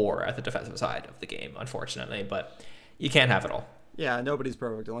really poor at the defensive side of the game, unfortunately, but you can't have it all. Yeah, nobody's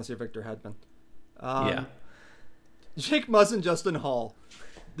perfect unless you're Victor Hedman. Jake Muzzin, Justin Hall.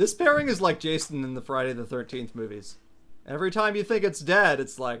 This pairing is like Jason in the Friday the 13th movies. Every time you think it's dead,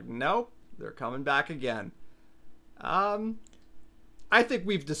 it's like, nope, they're coming back again. I think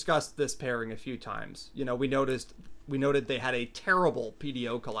we've discussed this pairing a few times. We noted they had a terrible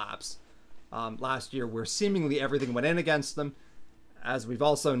PDO collapse last year where seemingly everything went in against them. As we've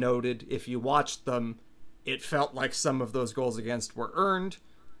also noted, if you watched them, it felt like some of those goals against were earned.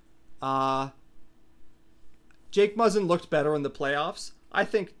 Jake Muzzin looked better in the playoffs. I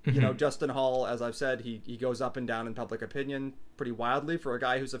think, Justin Hall, as I've said, he goes up and down in public opinion pretty wildly for a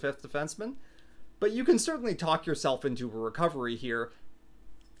guy who's a fifth defenseman. But you can certainly talk yourself into a recovery here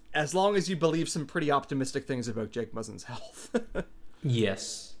as long as you believe some pretty optimistic things about Jake Muzzin's health.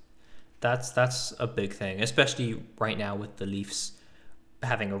 Yes. That's a big thing, especially right now with the Leafs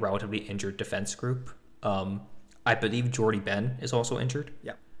having a relatively injured defense group. I believe Jordy Ben is also injured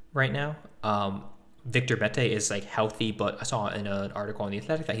right now. Victor Mete is like healthy, but I saw in an article on The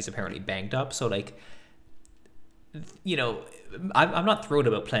Athletic that he's apparently banged up. So like, I'm not thrilled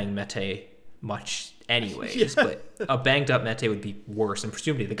about playing Mete much anyways, but a banged up Mete would be worse, and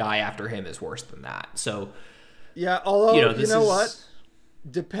presumably the guy after him is worse than that. So yeah, although what?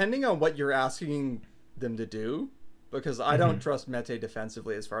 Depending on what you're asking them to do, because I don't trust Mete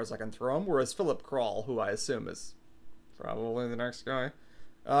defensively as far as I can throw him, whereas Philip Kral, who I assume is probably the next guy,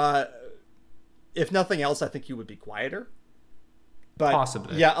 if nothing else, I think he would be quieter. But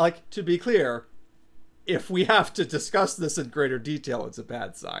possibly. Yeah, like, to be clear, if we have to discuss this in greater detail, it's a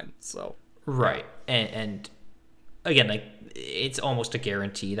bad sign. So right. And again, like, it's almost a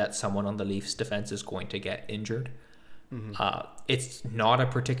guarantee that someone on the Leafs defense is going to get injured. It's not a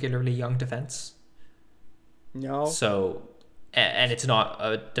particularly young defense. No. So, and it's not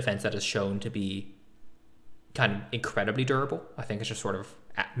a defense that is shown to be kind of incredibly durable. I think it's just sort of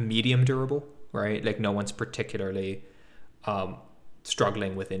medium durable, right? Like, no one's particularly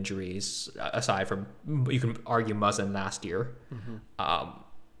struggling with injuries aside from, you can argue, Muzzin last year.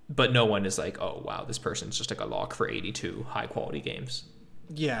 But no one is like, oh, wow, this person's just like a lock for 82 high quality games.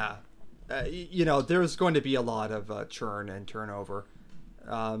 Yeah. There's going to be a lot of churn and turnover.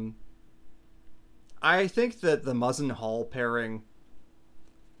 I think that the Muzzin Hall pairing,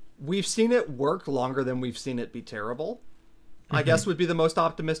 we've seen it work longer than we've seen it be terrible, I guess would be the most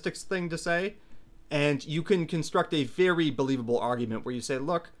optimistic thing to say. And you can construct a very believable argument where you say,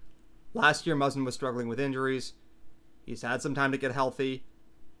 look, last year Muzzin was struggling with injuries. He's had some time to get healthy.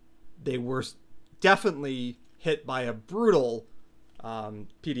 They were definitely hit by a brutal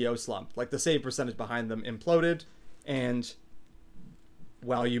PDO slump. Like, the save percentage behind them imploded, and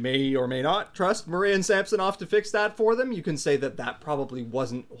while you may or may not trust Murray and Samsonov to fix that for them, you can say that that probably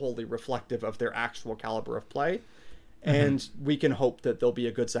wasn't wholly reflective of their actual caliber of play. And we can hope that they'll be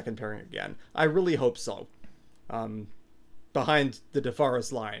a good second pairing again. I really hope so. Behind the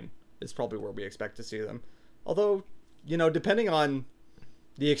DeForest line is probably where we expect to see them. Although, depending on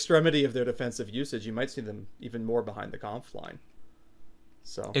the extremity of their defensive usage, you might see them even more behind the Conf line.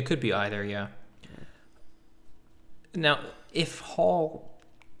 So it could be either, yeah. Now, if Hall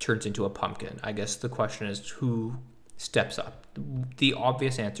turns into a pumpkin, I guess the question is who steps up. The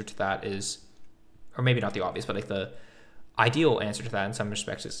obvious answer to that is, or maybe not the obvious, but like the ideal answer to that in some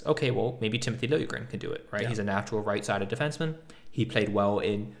respects is, okay, well, maybe Timothy Liljegren can do it, right? Yeah. He's a natural right-sided defenseman. He played well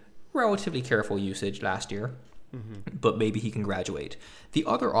in relatively careful usage last year, but maybe he can graduate. The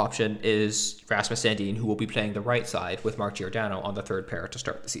other option is Rasmus Sandin, who will be playing the right side with Mark Giordano on the third pair to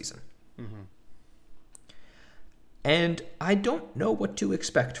start the season. And I don't know what to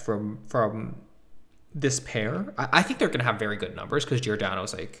expect from this pair. I think they're going to have very good numbers because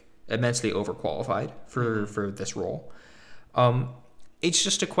Giordano's like immensely overqualified for this role. It's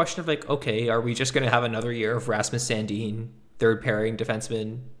just a question of like, okay, are we just going to have another year of Rasmus Sandin, third pairing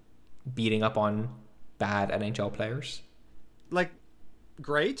defenseman, beating up on bad NHL players? Like,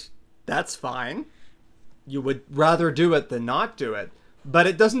 great. That's fine. You would rather do it than not do it. But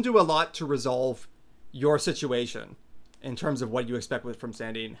it doesn't do a lot to resolve your situation in terms of what you expect from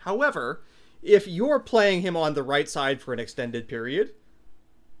Sandin. However, if you're playing him on the right side for an extended period,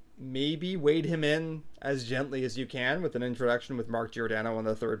 maybe wade him in as gently as you can with an introduction with Mark Giordano on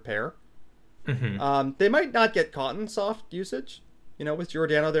the third pair. They might not get caught in soft usage, with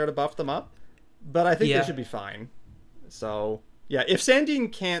Giordano there to buff them up, but I think they should be fine. So, yeah, if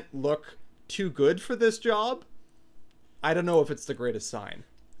Sandin can't look too good for this job, I don't know if it's the greatest sign.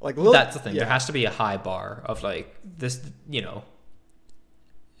 Like, that's the thing. Yeah. There has to be a high bar of like this,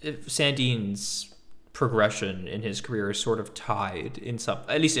 if Sandin's progression in his career is sort of tied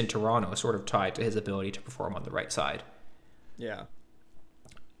at least in Toronto, sort of tied to his ability to perform on the right side. Yeah.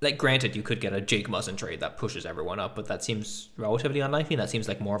 Like, granted, you could get a Jake Muzzin trade that pushes everyone up, but that seems relatively unlikely. That seems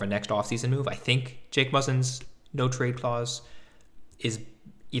like more of a next offseason move. I think Jake Muzzin's no trade clause is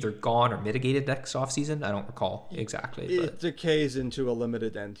either gone or mitigated next offseason. I don't recall exactly. It decays into a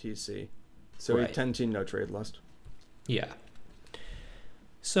limited NTC. So a 10-team no trade list. Yeah.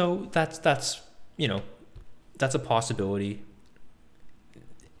 So that's that's a possibility.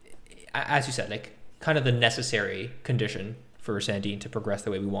 As you said, like, kind of the necessary condition for Sandin to progress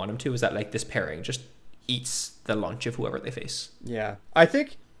the way we want him to is that like this pairing just eats the lunch of whoever they face. Yeah. I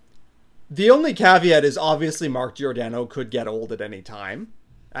think the only caveat is obviously Mark Giordano could get old at any time.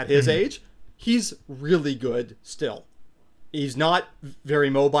 At his age, he's really good still. He's not very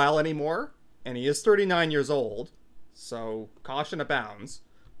mobile anymore, and he is 39 years old, so caution abounds.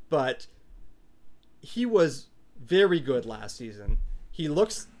 But he was very good last season. He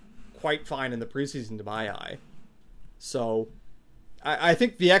looks quite fine in the preseason to my eye. So I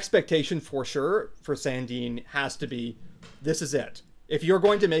think the expectation for sure for Sandin has to be, this is it. If you're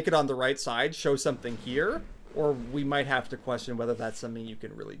going to make it on the right side, show something here, or we might have to question whether that's something you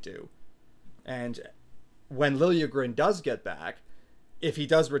can really do. And when Liljegren does get back, if he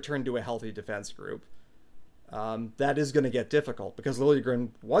does return to a healthy defense group, that is going to get difficult because Liljegren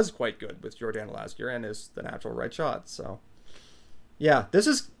was quite good with Giordano last year and is the natural right shot. So, yeah, this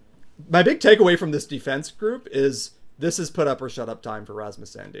is my big takeaway from this defense group is this is put up or shut up time for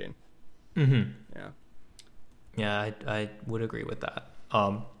Rasmus Sandin. Yeah, I would agree with that.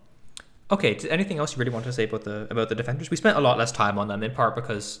 Okay, anything else you really want to say about the defenders? We spent a lot less time on them, in part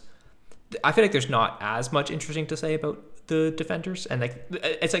because I feel like there's not as much interesting to say about the defenders, and like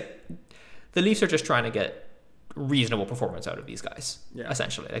it's like the Leafs are just trying to get reasonable performance out of these guys. Yeah.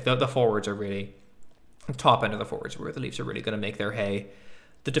 Essentially, like the forwards are really the top end of the forwards where the Leafs are really going to make their hay.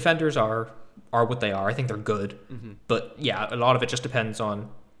 The defenders are what they are. I think they're good, but yeah, a lot of it just depends on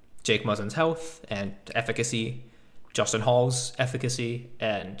Jake Muzzin's health and efficacy, Justin Hall's efficacy,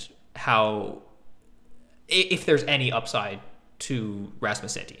 and how, if there's any upside to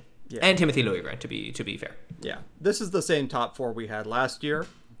Rasmus Sandin and Timothy Liljegren, to be fair. Yeah, this is the same top four we had last year.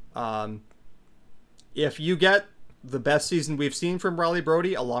 If you get the best season we've seen from Riley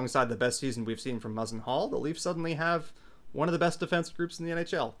Brody alongside the best season we've seen from Muzzin Hall, the Leafs suddenly have one of the best defense groups in the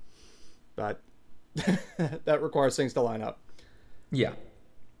NHL. But that requires things to line up. Yeah.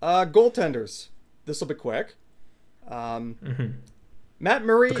 Goaltenders. This will be quick. Matt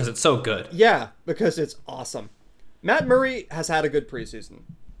Murray... Because it's so good. Yeah, because it's awesome. Matt Murray has had a good preseason.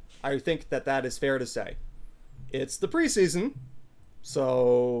 I think that is fair to say. It's the preseason,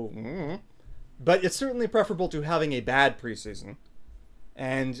 so... But it's certainly preferable to having a bad preseason.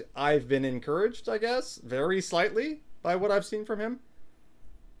 And I've been encouraged, I guess, very slightly by what I've seen from him.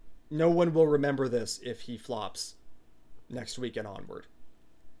 No one will remember this if he flops next week and onward.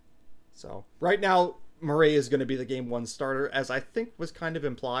 So, right now, Murray is going to be the game one starter, as I think was kind of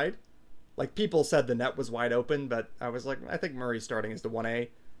implied. Like, people said the net was wide open, but I was like, I think Murray's starting as the 1A.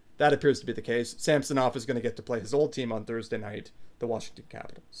 That appears to be the case. Samsonov is going to get to play his old team on Thursday night, the Washington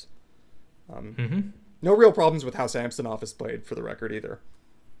Capitals. No real problems with how Samsonov has played, for the record, either.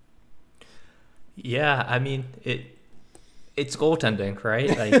 Yeah, I mean, it's goaltending,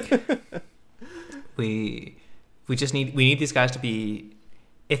 right? Like, we need these guys to be,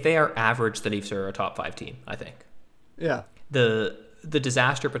 if they are average, the Leafs are a top 5 team, I think. Yeah. The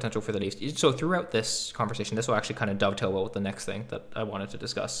disaster potential for the Leafs. So throughout this conversation, this will actually kind of dovetail well with the next thing that I wanted to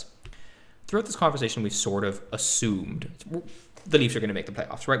discuss. Throughout this conversation, we've sort of assumed the Leafs are going to make the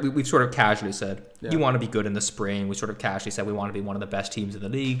playoffs, right? We've sort of casually said, you want to be good in the spring. We sort of casually said we want to be one of the best teams in the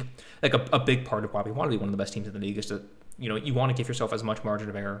league. Like a big part of why we want to be one of the best teams in the league is to, you want to give yourself as much margin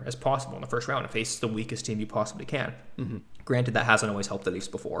of error as possible in the first round and face the weakest team you possibly can. Mm-hmm. Granted, that hasn't always helped the Leafs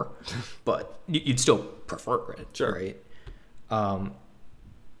before, but you'd still prefer it, sure. Right?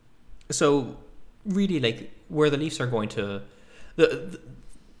 So really, like, where the Leafs are going to,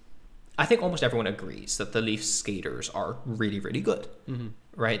 I think almost everyone agrees that the Leafs skaters are really, really good,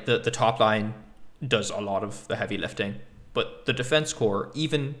 right? The top line does a lot of the heavy lifting, but the defense core,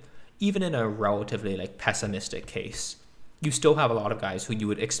 even in a relatively like pessimistic case, you still have a lot of guys who you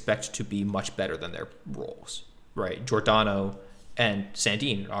would expect to be much better than their roles, right? Giordano and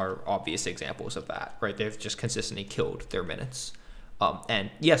Sandin are obvious examples of that, right? They've just consistently killed their minutes. And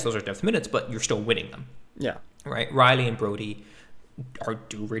yes, those are depth minutes, but you're still winning them. Yeah. Right? Riley and Brody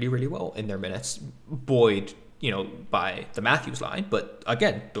do really, really well in their minutes. Boyd, by the Matthews line. But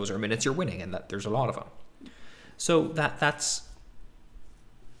again, those are minutes you're winning, and that there's a lot of them. So that's...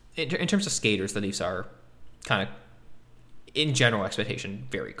 In terms of skaters, the Leafs are kind of, in general expectation,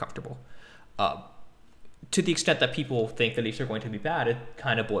 very comfortable. To the extent that people think the Leafs are going to be bad, it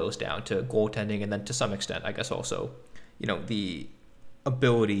kind of boils down to goaltending, and then to some extent, I guess also, the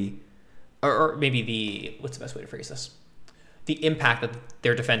ability, or maybe what's the best way to phrase this? The impact that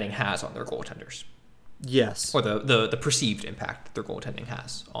their defending has on their goaltenders. Yes. Or the perceived impact that their goaltending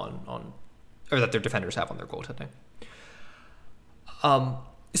has on or that their defenders have on their goaltending.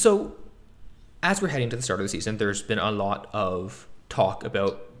 So as we're heading to the start of the season, there's been a lot of talk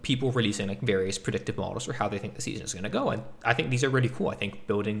about people releasing like various predictive models for how they think the season is going to go. And I think these are really cool. I think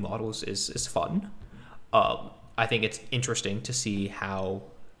building models is fun. I think it's interesting to see how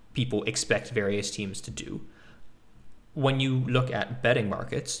people expect various teams to do. When you look at betting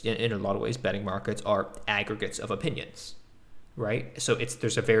markets, in a lot of ways, betting markets are aggregates of opinions, right? So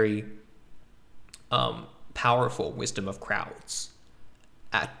there's a very powerful wisdom of crowds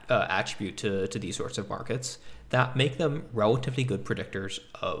attribute to these sorts of markets that make them relatively good predictors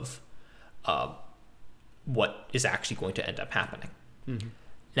of what is actually going to end up happening. Mm-hmm.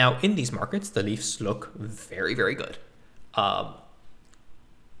 Now, in these markets, the Leafs look very, very good.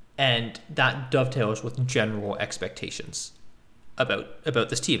 And that dovetails with general expectations about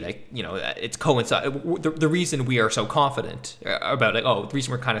this team. Like, it's coincide. The reason we are so confident about, the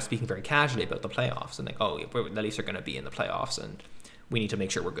reason we're kind of speaking very casually about the playoffs and the Leafs are going to be in the playoffs and we need to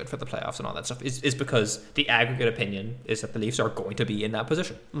make sure we're good for the playoffs and all that stuff is because the aggregate opinion is that the Leafs are going to be in that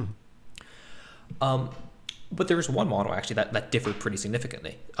position. Mm. But there was one model, actually, that differed pretty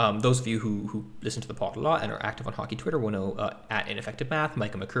significantly. Those of you who listen to the pod a lot and are active on hockey Twitter will know at Ineffective Math,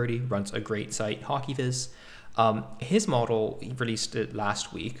 Micah McCurdy runs a great site, HockeyViz. His model, he released it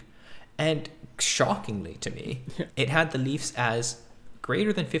last week, and shockingly to me, it had the Leafs as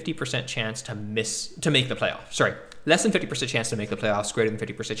greater than 50% chance to make the playoffs. Sorry, less than 50% chance to make the playoffs, greater than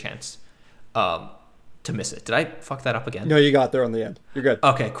 50% chance to miss it. Did I fuck that up again? No, you got there on the end. You're good.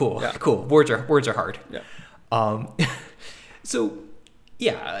 Okay, cool. Yeah. Cool. Words are hard. Yeah. So,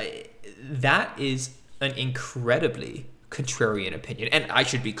 yeah, that is an incredibly contrarian opinion. And I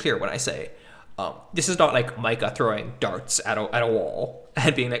should be clear when I say, this is not like Micah throwing darts at a wall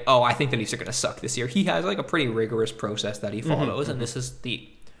and being like, I think the Leafs are going to suck this year. He has like a pretty rigorous process that he follows, and this is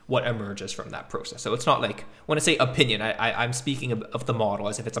what emerges from that process. So it's not like, when I say opinion, I'm speaking of the model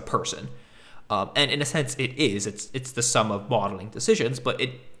as if it's a person. And in a sense, it is. It's the sum of modeling decisions, but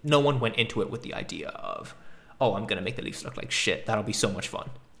no one went into it with the idea of, I'm going to make the Leafs look like shit. That'll be so much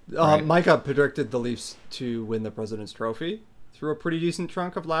fun. Right? Micah predicted the Leafs to win the President's Trophy through a pretty decent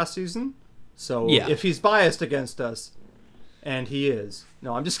chunk of last season. So if he's biased against us, and he is.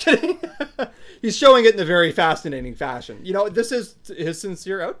 No, I'm just kidding. He's showing it in a very fascinating fashion. This is his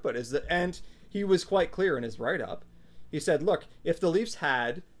sincere output. And he was quite clear in his write-up. He said, look, if the Leafs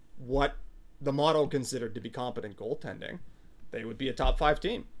had what the model considered to be competent goaltending, they would be a top 5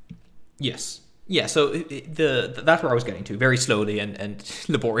 team. Yes. Yeah, so that's where I was getting to, very slowly and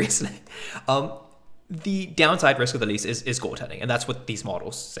laboriously. the downside risk of the Leafs is goaltending, and that's what these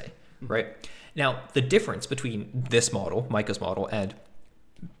models say, right? Now, the difference between this model, Micah's model, and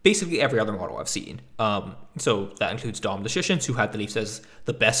basically every other model I've seen, so that includes Dom Luszczyszyn's, who had the Leafs as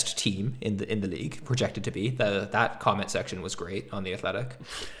the best team in the league, projected to be. That comment section was great on The Athletic.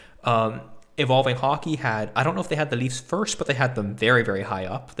 Evolving Hockey had, I don't know if they had the Leafs first, but they had them very, very high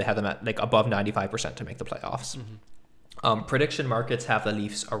up. They had them at like above 95% to make the playoffs. Prediction markets have the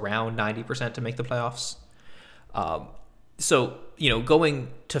Leafs around 90% to make the playoffs. So, going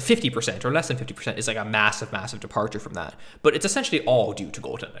to 50% or less than 50% is like a massive, massive departure from that. But it's essentially all due to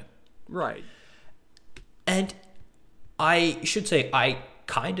goaltending. Right. And I should say I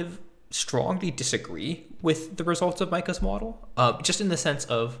kind of strongly disagree with the results of Micah's model, just in the sense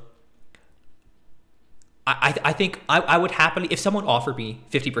of I think I would happily, if someone offered me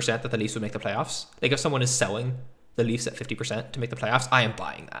 50% that the Leafs would make the playoffs, like if someone is selling the Leafs at 50% to make the playoffs, I am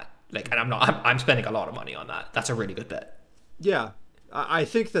buying that. Like, and I'm spending a lot of money on that. That's a really good bet. Yeah, I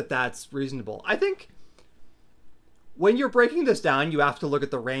think that's reasonable. I think when you're breaking this down, you have to look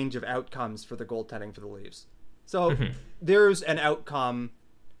at the range of outcomes for the goaltending for the Leafs. So there's an outcome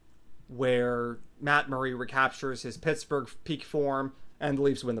where Matt Murray recaptures his Pittsburgh peak form and the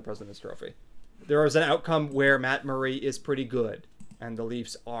Leafs win the President's Trophy. There is an outcome where Matt Murray is pretty good and the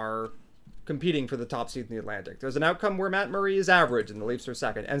Leafs are competing for the top seed in the Atlantic. There's an outcome where Matt Murray is average and the Leafs are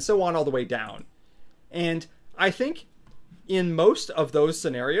second, and so on all the way down. And I think in most of those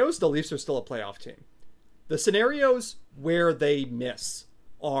scenarios, the Leafs are still a playoff team. The scenarios where they miss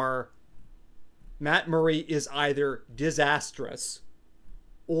are Matt Murray is either disastrous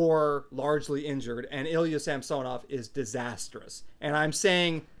or largely injured, and Ilya Samsonov is disastrous. And I'm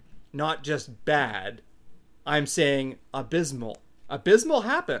saying not just bad, I'm saying abysmal. Abysmal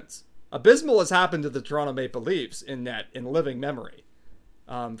happens. Abysmal has happened to the Toronto Maple Leafs in living memory.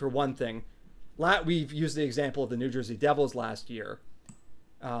 For one thing, we've used the example of the New Jersey Devils last year.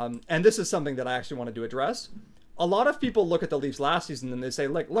 And this is something that I actually wanted to address. A lot of people look at the Leafs last season and they say,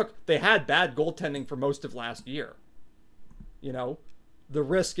 look, they had bad goaltending for most of last year. The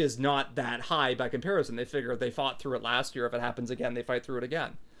risk is not that high by comparison. They figure they fought through it last year. If it happens again, they fight through it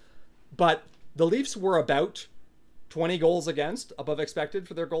again. But the Leafs were about 20 goals against above expected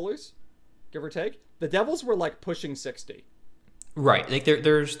for their goalies, give or take. The Devils were like pushing 60. Right. Like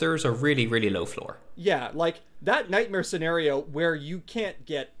there's a really, really low floor. Yeah, like that nightmare scenario where you can't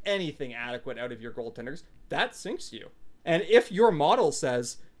get anything adequate out of your goaltenders, that sinks you. And if your model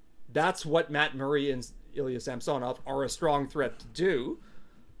says that's what Matt Murray and Ilya Samsonov are a strong threat to do,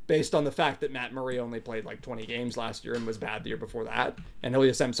 based on the fact that Matt Murray only played like 20 games last year and was bad the year before that, and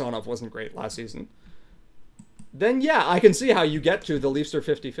Ilya Samsonov wasn't great last season, then yeah, I can see how you get to the Leafs are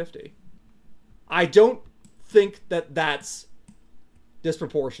 50-50. I don't think that that's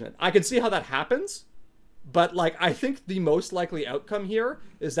disproportionate. I can see how that happens, but like I think the most likely outcome here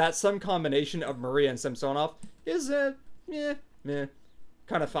is that some combination of Murray and Samsonov is kind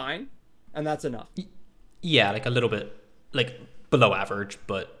of fine, and that's enough. Yeah, like a little bit like below average,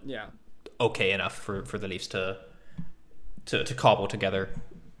 but yeah, okay enough for the Leafs to cobble together,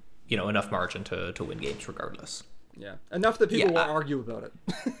 enough margin to win games regardless. Yeah, enough that people won't argue about it.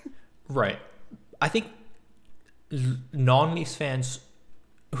 Right. I think non-Leafs fans,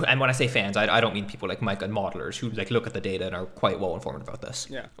 and when I say fans, I don't mean people like Mike and modelers who like look at the data and are quite well informed about this.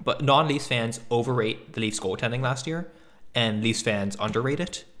 Yeah. But non-Leafs fans overrate the Leafs goaltending last year, and Leafs fans underrate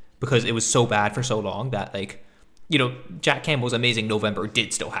it because it was so bad for so long that Jack Campbell's amazing November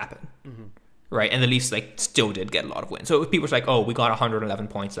did still happen. Mm-hmm. Right, and the Leafs still did get a lot of wins. So people were like, "Oh, we got 111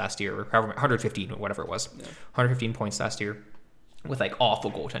 points last year, or 115, or whatever it was, 115 points last year with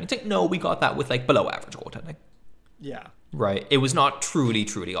awful goaltending." It's like, no, we got that with below average goaltending. Yeah, right. It was not truly,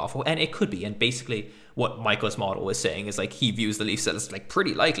 truly awful, and it could be. And basically, what Michael's model is saying is he views the Leafs as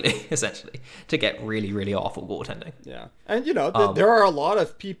pretty likely, essentially, to get really, really awful goaltending. Yeah, and there are a lot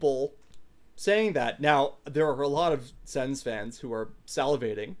of people saying that. Now, there are a lot of Sens fans who are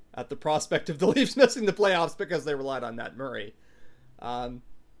salivating at the prospect of the Leafs missing the playoffs because they relied on Matt Murray.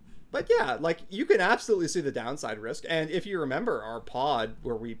 But yeah, you can absolutely see the downside risk. And if you remember our pod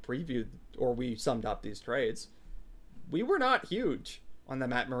where we previewed or we summed up these trades, we were not huge on the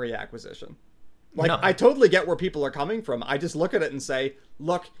Matt Murray acquisition. No. I totally get where people are coming from. I just look at it and say,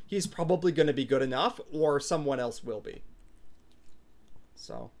 look, he's probably going to be good enough or someone else will be.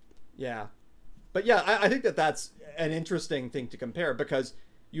 So, yeah. But yeah, I think that's an interesting thing to compare because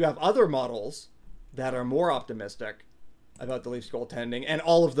you have other models that are more optimistic about the Leafs goaltending, and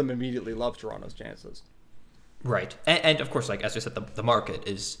all of them immediately love Toronto's chances. Right. And of course, as I said, the market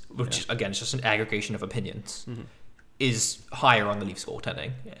is, which again is just an aggregation of opinions, is higher on the Leafs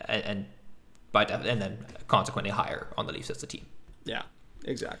goaltending. And and then consequently higher on the Leafs as a team. Yeah,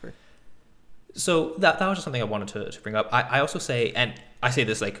 exactly. So that was just something I wanted to bring up. I also say, and I say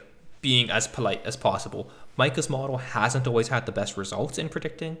this like being as polite as possible, Micah's model hasn't always had the best results in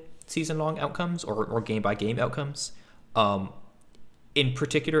predicting season-long outcomes or game-by-game outcomes. In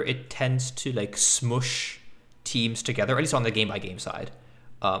particular, it tends to like smush teams together, at least on the game-by-game side,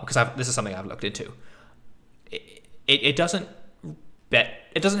 because this is something I've looked into. It doesn't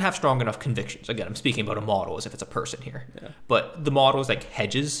have strong enough convictions. Again, I'm speaking about a model as if it's a person here. Yeah. But the model is like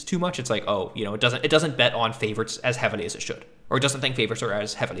hedges too much. It's like, it doesn't bet on favorites as heavily as it should, or it doesn't think favorites are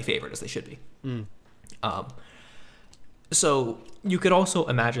as heavily favored as they should be. So you could also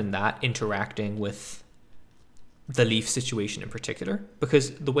imagine that interacting with the Leaf situation in particular,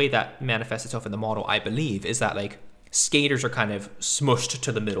 because the way that manifests itself in the model, I believe, is that like skaters are kind of smushed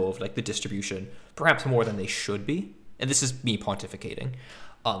to the middle of like the distribution, perhaps more than they should be. And this is me pontificating.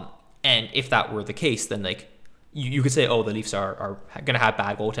 And if that were the case, then like you could say, the Leafs are going to have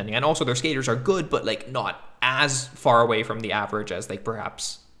bad goaltending, and also their skaters are good, but like not as far away from the average as like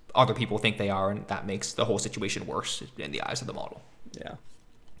perhaps other people think they are, and that makes the whole situation worse in the eyes of the model. Yeah.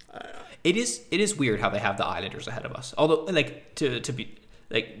 It is weird how they have the Islanders ahead of us. Although, like, to be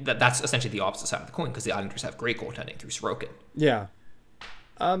like that's essentially the opposite side of the coin, because the Islanders have great goaltending through Sorokin. Yeah.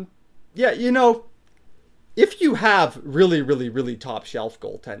 Yeah. If you have really, really, really top shelf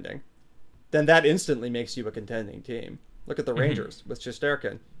goaltending, then that instantly makes you a contending team. Look at the Rangers with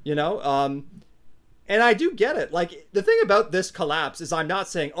Shesterkin. And I do get it. Like, the thing about this collapse is I'm not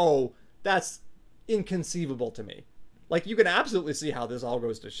saying, that's inconceivable to me. Like, you can absolutely see how this all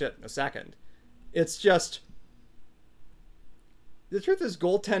goes to shit in a second. It's just, the truth is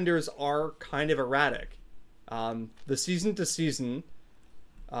goaltenders are kind of erratic. The season to season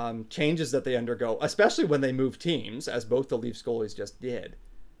changes that they undergo, especially when they move teams, as both the Leafs goalies just did,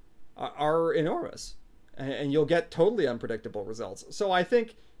 are enormous. And you'll get totally unpredictable results. So I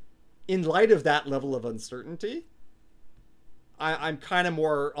think in light of that level of uncertainty, I'm kind of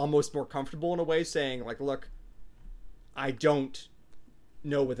almost more comfortable in a way saying, like, look, I don't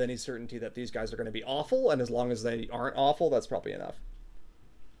know with any certainty that these guys are going to be awful, and as long as they aren't awful, that's probably enough.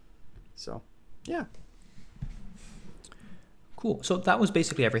 So, yeah. Cool. So that was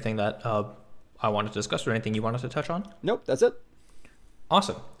basically everything that I wanted to discuss. Or anything you wanted to touch on? Nope, that's it.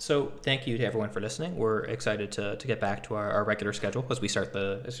 Awesome. So thank you to everyone for listening. We're excited to get back to our regular schedule as we start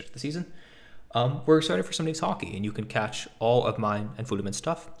the season. We're excited for some Leafs hockey, and you can catch all of mine and Fulemin's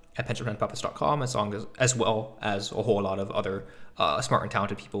stuff at PensionPlanPuppets.com, as well as a whole lot of other smart and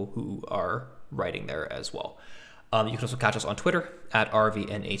talented people who are writing there as well. You can also catch us on Twitter at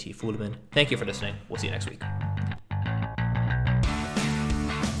RVNATFulemin. Thank you for listening. We'll see you next week.